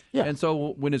off. Yeah. And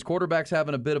so when his quarterback's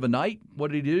having a bit of a night,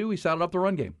 what did he do? He saddled up the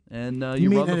run game. And you run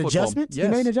mean the an football. adjustment? Yes.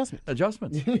 You made an adjustment.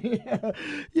 Adjustments.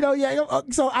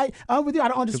 So I'm with you. I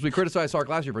don't understand. Because we criticized Sark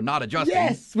last year for not adjusting.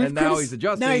 Yes. And now he's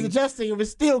adjusting. Now he's adjusting, and we're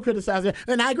still criticizing.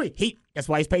 And I agree. That's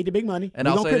why he's paid the big money. And we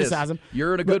I'll don't say criticize this. him.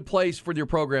 You're in a good place for your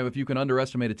program if you can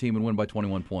underestimate a team and win by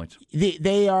 21 points.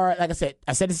 They are, like I said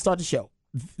this to start the show,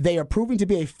 they are proving to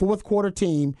be a fourth-quarter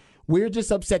team. We're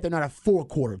just upset they're not a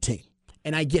four-quarter team.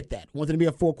 And I get that. Want them to be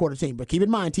a four-quarter team. But keep in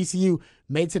mind, TCU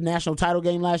made it to the national title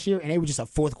game last year, and they were just a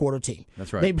fourth-quarter team.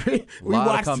 That's right. A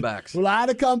lot of comebacks.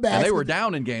 And they were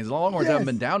down in games. The Longhorns haven't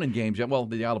been down in games yet. Well,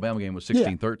 the Alabama game was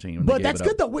 16-13. But that's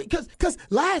good, though,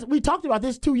 because we talked about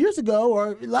this 2 years ago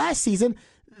or last season.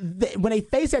 When they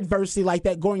face adversity like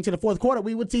that going to the fourth quarter,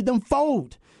 we would see them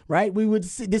fold, right? We would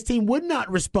see this team would not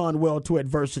respond well to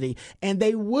adversity, and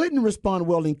they wouldn't respond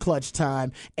well in clutch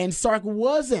time. And Sark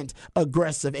wasn't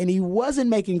aggressive, and he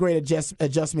wasn't making great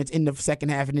adjustments in the second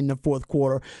half and in the fourth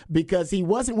quarter because he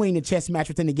wasn't winning the chess match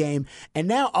within the game. And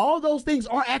now all those things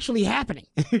are actually happening.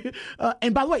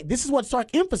 And by the way, this is what Sark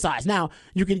emphasized. Now,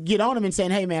 you can get on him and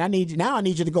saying, hey, man, I need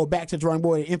you to go back to the drawing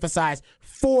board and emphasize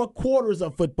 4 quarters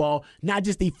of football, not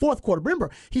just the fourth quarter. Remember,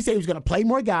 he said he was going to play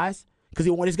more guys because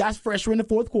he wanted his guys fresher in the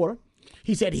fourth quarter.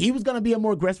 He said he was going to be a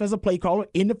more aggressive as a play caller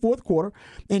in the fourth quarter.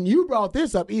 And you brought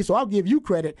this up, E, so I'll give you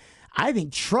credit. I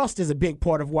think trust is a big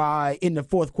part of why in the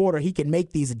fourth quarter he can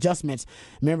make these adjustments.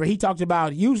 Remember, he talked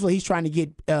about usually he's trying to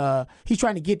get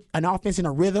an offense in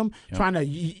a rhythm, trying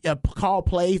to call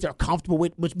plays they're comfortable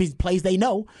with, which means plays they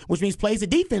know, which means plays the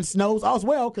defense knows as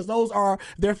well because those are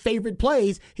their favorite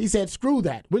plays. He said, screw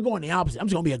that. We're going the opposite. I'm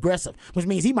just going to be aggressive, which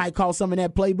means he might call some in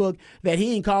that playbook that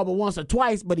he ain't called but once or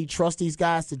twice, but he trusts these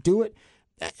guys to do it.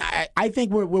 I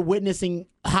think we're witnessing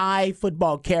high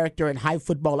football character and high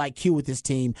football IQ with this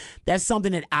team. That's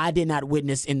something that I did not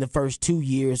witness in the first 2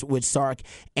 years with Sark.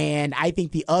 And I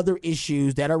think the other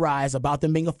issues that arise about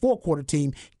them being a four-quarter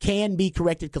team can be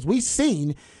corrected because we've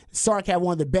seen Sark have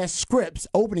one of the best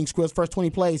opening scripts, first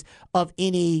 20 plays of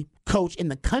any coach in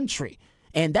the country.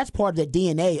 And that's part of the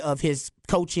DNA of his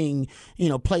coaching,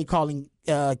 play calling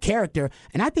character.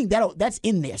 And I think that's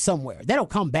in there somewhere. That'll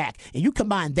come back. And you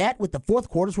combine that with the fourth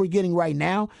quarters we're getting right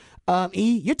now,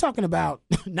 you're talking about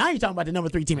the number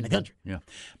 3 team in the country. Yeah.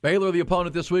 Baylor, the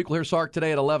opponent this week. We'll hear Sark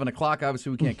today at 11 o'clock.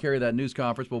 Obviously, we can't carry that news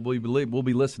conference, but we'll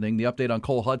be listening. The update on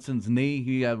Cole Hudson's knee.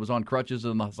 He was on crutches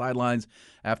on the sidelines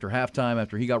after halftime,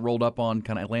 after he got rolled up on,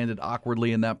 kind of landed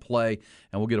awkwardly in that play.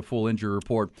 And we'll get a full injury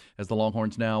report as the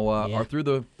Longhorns now are through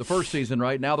the first season,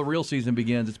 right? Now the real season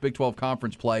begins. It's Big 12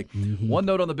 conference play. Mm-hmm. One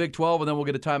note on the Big 12, and then we'll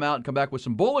get a timeout and come back with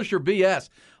some bullish or BS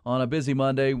on a busy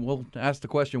Monday. We'll ask the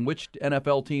question, which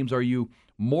NFL teams are you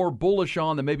more bullish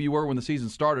on than maybe you were when the season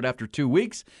started after 2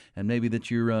 weeks, and maybe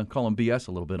that you're calling BS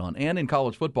a little bit on, and in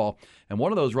college football. And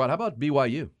one of those, Rod, how about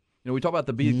BYU? We talk about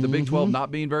the Big 12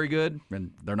 not being very good,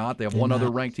 and they're not. They have one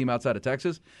other ranked team outside of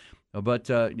Texas. But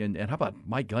and how about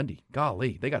Mike Gundy?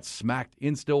 Golly, they got smacked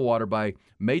in Stillwater by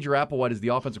Major Applewhite as the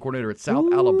offensive coordinator at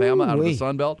South Alabama out of the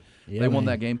Sun Belt. Yeah, they won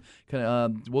that game.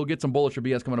 We'll get some bullish or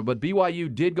BS coming up. But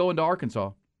BYU did go into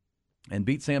Arkansas and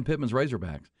beat Sam Pittman's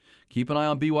Razorbacks. Keep an eye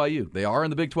on BYU. They are in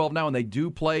the Big 12 now, and they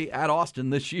do play at Austin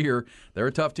this year. They're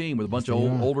a tough team with a bunch of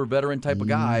older veteran type of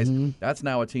guys. That's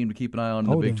now a team to keep an eye on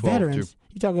in the Big 12 veterans. Too.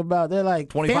 You talking about they're like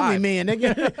 25. Family men.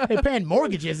 They're paying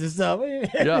mortgages and stuff.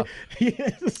 Yeah.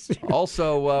 Yes.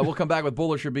 Also, we'll come back with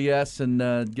bullish or BS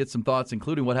and get some thoughts,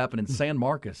 including what happened in San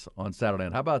Marcos on Saturday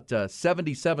night. How about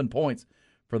 77 points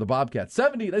for the Bobcats?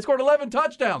 70. They scored 11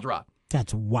 touchdowns, Rob.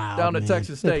 That's wild. Down at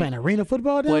Texas State. They're playing arena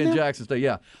football down there? Playing there? Jackson State,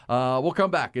 yeah. We'll come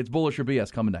back. It's bullish or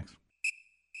BS coming next.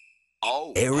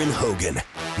 Aaron Hogan,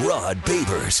 Rod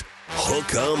Babers,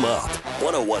 Hook 'em Up,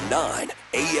 101.9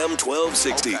 AM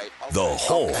 1260, The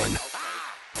Horn.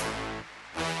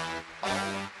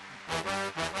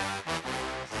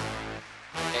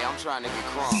 Hey, I'm trying to get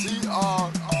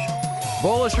crunk.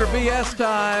 Bullish or BS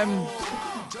time.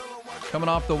 Coming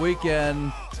off the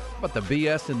weekend. How about the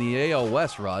BS in the AL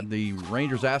West, Rod? The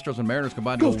Rangers, Astros, and Mariners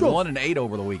combined to go 1-8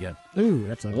 over the weekend. Ooh,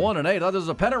 that's ugly. 1-8. I thought this was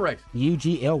a pennant race.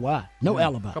 UGLY. No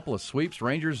alibi. A couple of sweeps.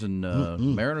 Rangers and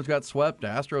Mariners got swept.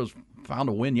 Astros found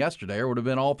a win yesterday, or would have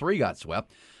been all three got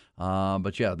swept.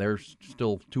 But, yeah, there's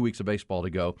still 2 weeks of baseball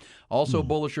to go. Also,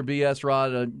 bullish or BS,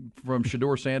 Rod, from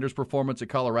Shedeur Sanders' performance at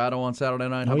Colorado on Saturday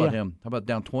night. How about him? How about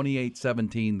down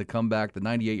 28-17, the comeback, the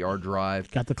 98-yard drive?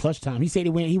 Got the clutch time. He said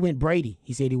he went Brady.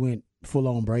 He said he went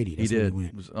full-on Brady. He did.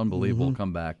 It was unbelievable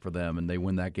comeback for them, and they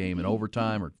win that game in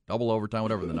overtime or double overtime,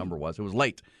 whatever the number was. It was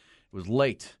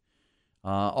late.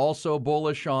 Also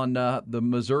bullish on the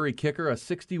Missouri kicker, a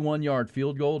 61-yard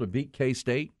field goal to beat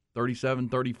K-State,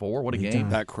 37-34. What a game.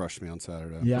 That crushed me on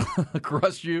Saturday. Yeah.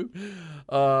 Crushed you.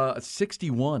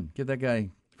 61. Give that guy.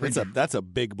 That's a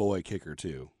big boy kicker,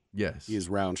 too. Yes. He is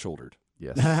round-shouldered.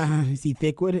 Yes. Is he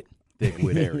thick-witted?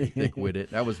 Thick-witted.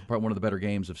 That was probably one of the better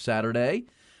games of Saturday.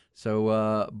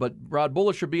 So, but Rod,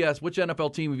 bullish or BS, which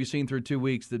NFL team have you seen through 2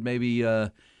 weeks that maybe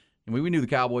we knew the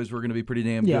Cowboys were going to be pretty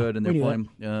damn good, and they're playing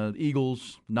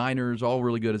Eagles, Niners, all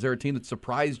really good. Is there a team that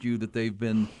surprised you that they've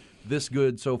been this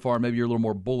good so far? Maybe you're a little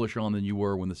more bullish on than you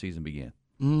were when the season began.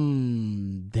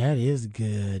 That is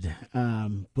good.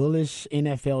 Bullish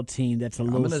NFL team that's a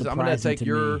little surprising to me. I'm going to take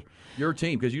your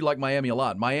team because you like Miami a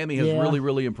lot. Miami has really,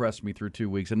 really impressed me through 2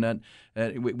 weeks. And then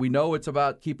we know it's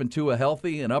about keeping Tua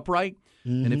healthy and upright.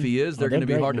 Mm-hmm. And if he is, they're going to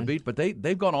be hard to beat. But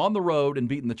they've gone on the road and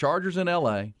beaten the Chargers in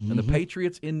L.A. and the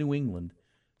Patriots in New England.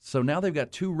 So now they've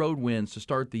got 2 road wins to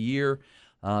start the year.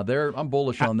 I'm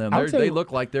bullish on them. They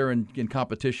look like they're in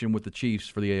competition with the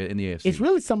Chiefs in the AFC. It's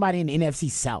really somebody in the NFC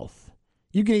South.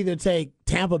 You can either take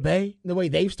Tampa Bay, the way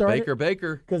they've started.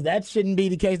 Baker. Because that shouldn't be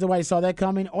the case. Nobody saw that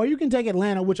coming. Or you can take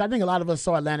Atlanta, which I think a lot of us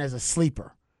saw Atlanta as a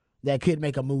sleeper that could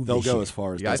make a move They'll this year. go as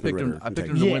far as Desmond Ritter. I picked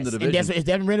them to win the division. If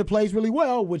Desmond Ritter plays really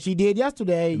well, which he did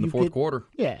yesterday. In the fourth quarter.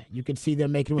 Yeah, you could see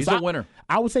them making a move. He's a winner.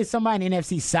 I would say somebody in the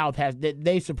NFC South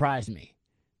they surprised me.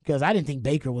 Because I didn't think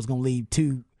Baker was going to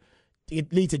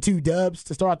lead to 2 dubs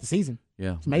to start the season.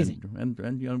 Yeah, it's amazing. And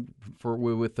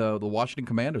with the Washington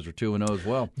Commanders are 2-0 as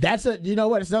well. That's it's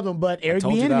another one. But Eric I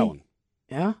told you that one.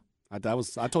 Yeah. I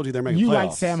told you they're making playoffs. You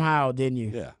liked Sam Howell, didn't you?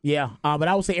 Yeah. Yeah. But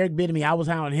I would say Eric Bieniemy, I was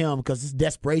high on him because it's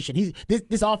desperation.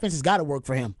 This offense has got to work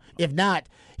for him. If not,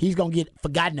 he's going to get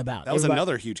forgotten about. That was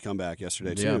another huge comeback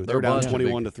yesterday, too. Yeah, they were down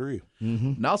 21-3. Mm-hmm.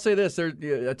 And I'll say this, there's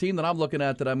a team that I'm looking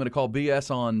at that I'm going to call BS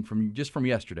on from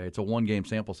yesterday. It's a 1-game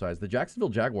sample size. The Jacksonville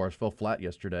Jaguars fell flat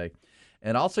yesterday.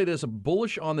 And I'll say this,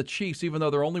 bullish on the Chiefs, even though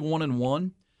they're only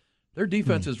 1-1. Their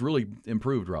defense has really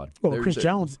improved, Rod. Well, Chris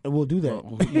Jones will do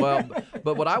that. Well,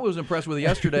 but what I was impressed with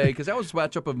yesterday, because that was a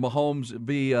matchup of Mahomes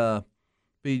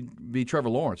v. Trevor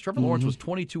Lawrence. Trevor Lawrence was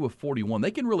 22 of 41.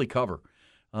 They can really cover.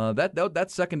 That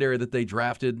secondary that they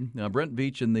drafted, Brent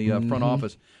Veach in the front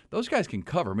office, those guys can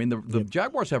cover. I mean, the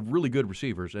Jaguars have really good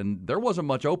receivers, and there wasn't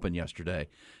much open yesterday.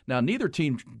 Now, neither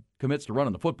team commits to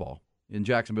running the football in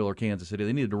Jacksonville or Kansas City.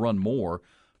 They needed to run more.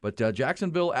 But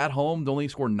Jacksonville at home, they only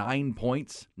scored 9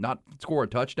 points, not score a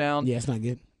touchdown. Yeah, it's not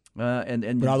good. And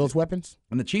with all those weapons?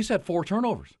 And the Chiefs had 4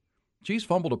 turnovers. Chiefs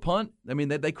fumbled a punt. I mean,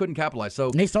 they couldn't capitalize.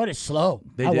 So and they started slow.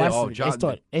 They did.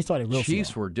 They started real slow.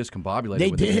 Chiefs were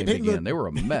discombobulated when the game began. They were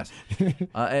a mess.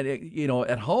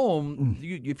 At home,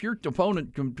 if your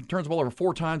opponent turns the ball over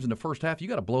 4 times in the first half, you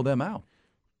got to blow them out.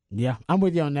 Yeah, I'm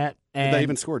with you on that. Did they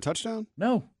even score a touchdown?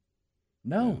 No.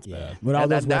 Yeah.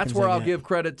 That's where I'll give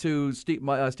credit to Steve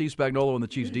Spagnuolo and the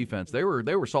Chiefs defense. They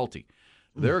were salty.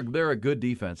 They're a good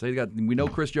defense. We know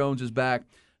Chris Jones is back.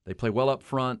 They play well up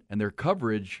front, and their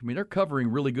coverage. I mean, they're covering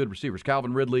really good receivers: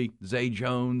 Calvin Ridley, Zay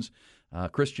Jones,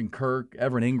 Christian Kirk,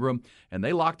 Evan Ingram, and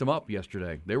they locked them up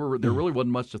yesterday. There really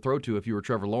wasn't much to throw to if you were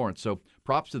Trevor Lawrence. So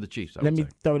props to the Chiefs. Let me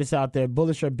throw this out there: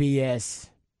 bullish or BS?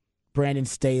 Brandon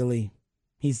Staley,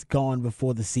 he's gone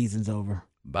before the season's over.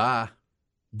 Bye.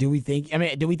 Do we think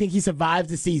he survives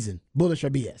the season? Bullish or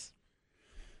BS?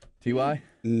 T.Y.?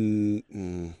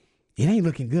 It ain't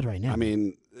looking good right now. I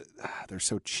mean, they're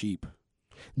so cheap.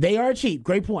 They are cheap.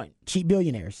 Great point. Cheap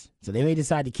billionaires. So they may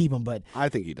decide to keep him, but I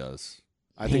think he does.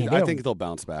 I think they'll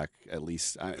bounce back at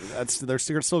least. They're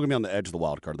still going to be on the edge of the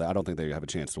wild card. I don't think they have a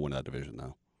chance to win that division,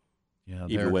 though. Yeah,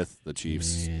 even with the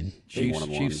Chiefs.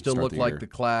 Chiefs still look like the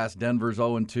class. Denver's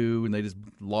 0-2, and they just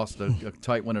lost a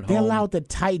tight one at home. They allowed the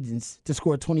Titans to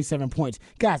score 27 points.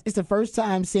 Guys, it's the first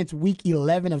time since week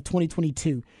 11 of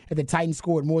 2022 that the Titans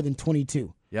scored more than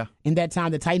 22. Yeah. In that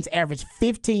time, the Titans averaged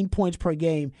 15 points per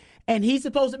game, and he's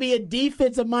supposed to be a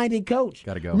defensive-minded coach.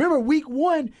 Got to go. Remember, week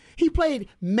 1, he played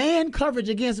man coverage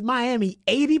against Miami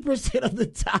 80% of the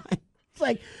time. It's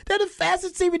like, they're the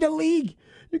fastest team in the league.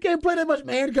 You can't play that much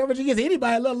man coverage against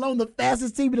anybody, let alone the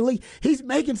fastest team in the league. He's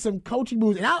making some coaching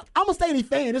moves. And I'm a Staley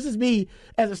fan. This is me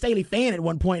as a Staley fan at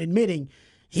one point admitting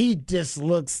he just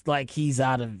looks like he's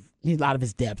out of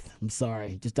his depth. I'm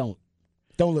sorry. Just don't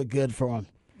look good for him.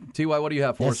 T.Y., what do you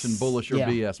have for us in bullish or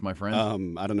BS, my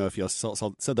friend? I don't know if you saw.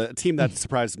 So the team that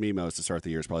surprised me most to start the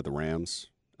year is probably the Rams.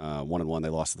 1-1. They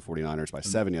lost to the 49ers by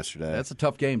 7 yesterday. That's a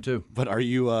tough game, too. But are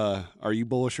you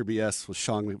bullish or BS with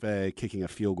Sean McVay kicking a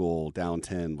field goal down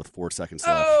 10 with 4 seconds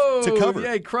left to cover?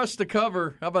 Yeah, he crushed the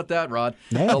cover. How about that, Rod?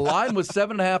 The line was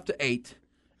 7.5 to 8,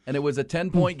 and it was a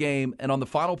 10-point game. And on the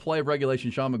final play of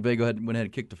regulation, Sean McVay went ahead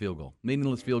and kicked the field goal.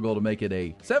 Meaningless field goal to make it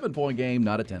a 7-point game,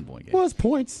 not a 10-point game. Well, it's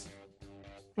points.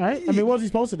 Right? I mean, what was he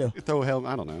supposed to do? Throw hell,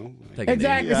 I don't know.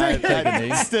 Exactly. Take a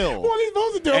knee. Still. What was he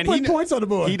supposed to do? And Put points on the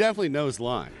board. He definitely knows the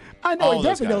line. I know he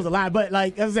definitely knows the line, but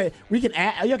like as I said, you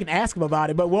can ask him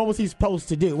about it. But what was he supposed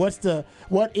to do?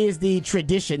 What is the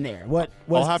tradition there?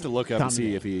 I'll have to look up and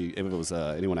see if it was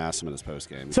anyone asked him in his post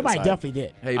game. Somebody definitely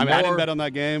did. Hey, I didn't bet on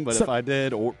that game, but if I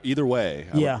did, or either way,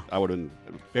 I would have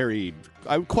been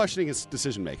I'm questioning his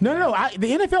decision making. No.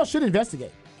 The NFL should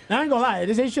investigate. I ain't gonna lie,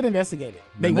 they should investigate it.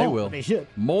 They will. They should.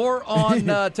 More on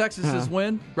Texas's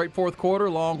win. Great fourth quarter.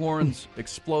 Longhorns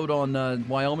explode on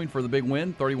Wyoming for the big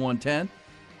win, 31-10.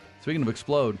 Speaking of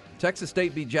explode, Texas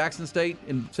State beat Jackson State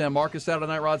in San Marcos Saturday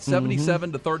Night, Rod,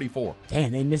 77-34.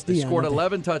 Damn, they missed They scored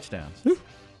 11 touchdowns.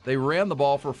 They ran the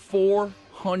ball for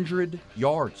 400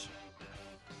 yards.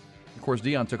 Of course,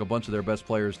 Deion took a bunch of their best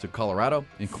players to Colorado,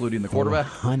 including the quarterback.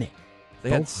 400. They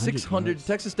had 600. Yards.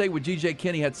 Texas State with G.J.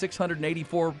 Kinney had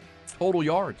 684 total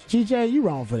yards. G.J., you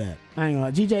wrong for that. I ain't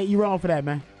gonna. G.J., you wrong for that,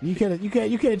 man. You could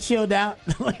have chilled out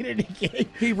later in the game.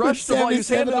 He rushed the ball. He was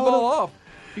handing the ball off.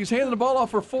 He was handing the ball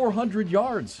off for 400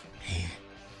 yards.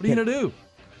 What are you going to do?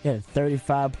 Yeah,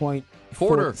 35-point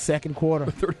second quarter.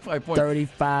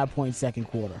 35-point second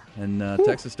quarter. And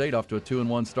Texas State off to a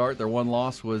 2-1 start. Their one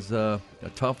loss was a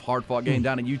tough, hard-fought game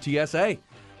down at UTSA.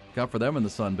 Look out for them in the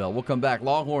Sun Belt. We'll come back.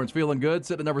 Longhorns feeling good,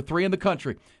 sitting at number 3 in the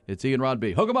country. It's Ian Rod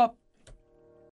B. Hook 'em up.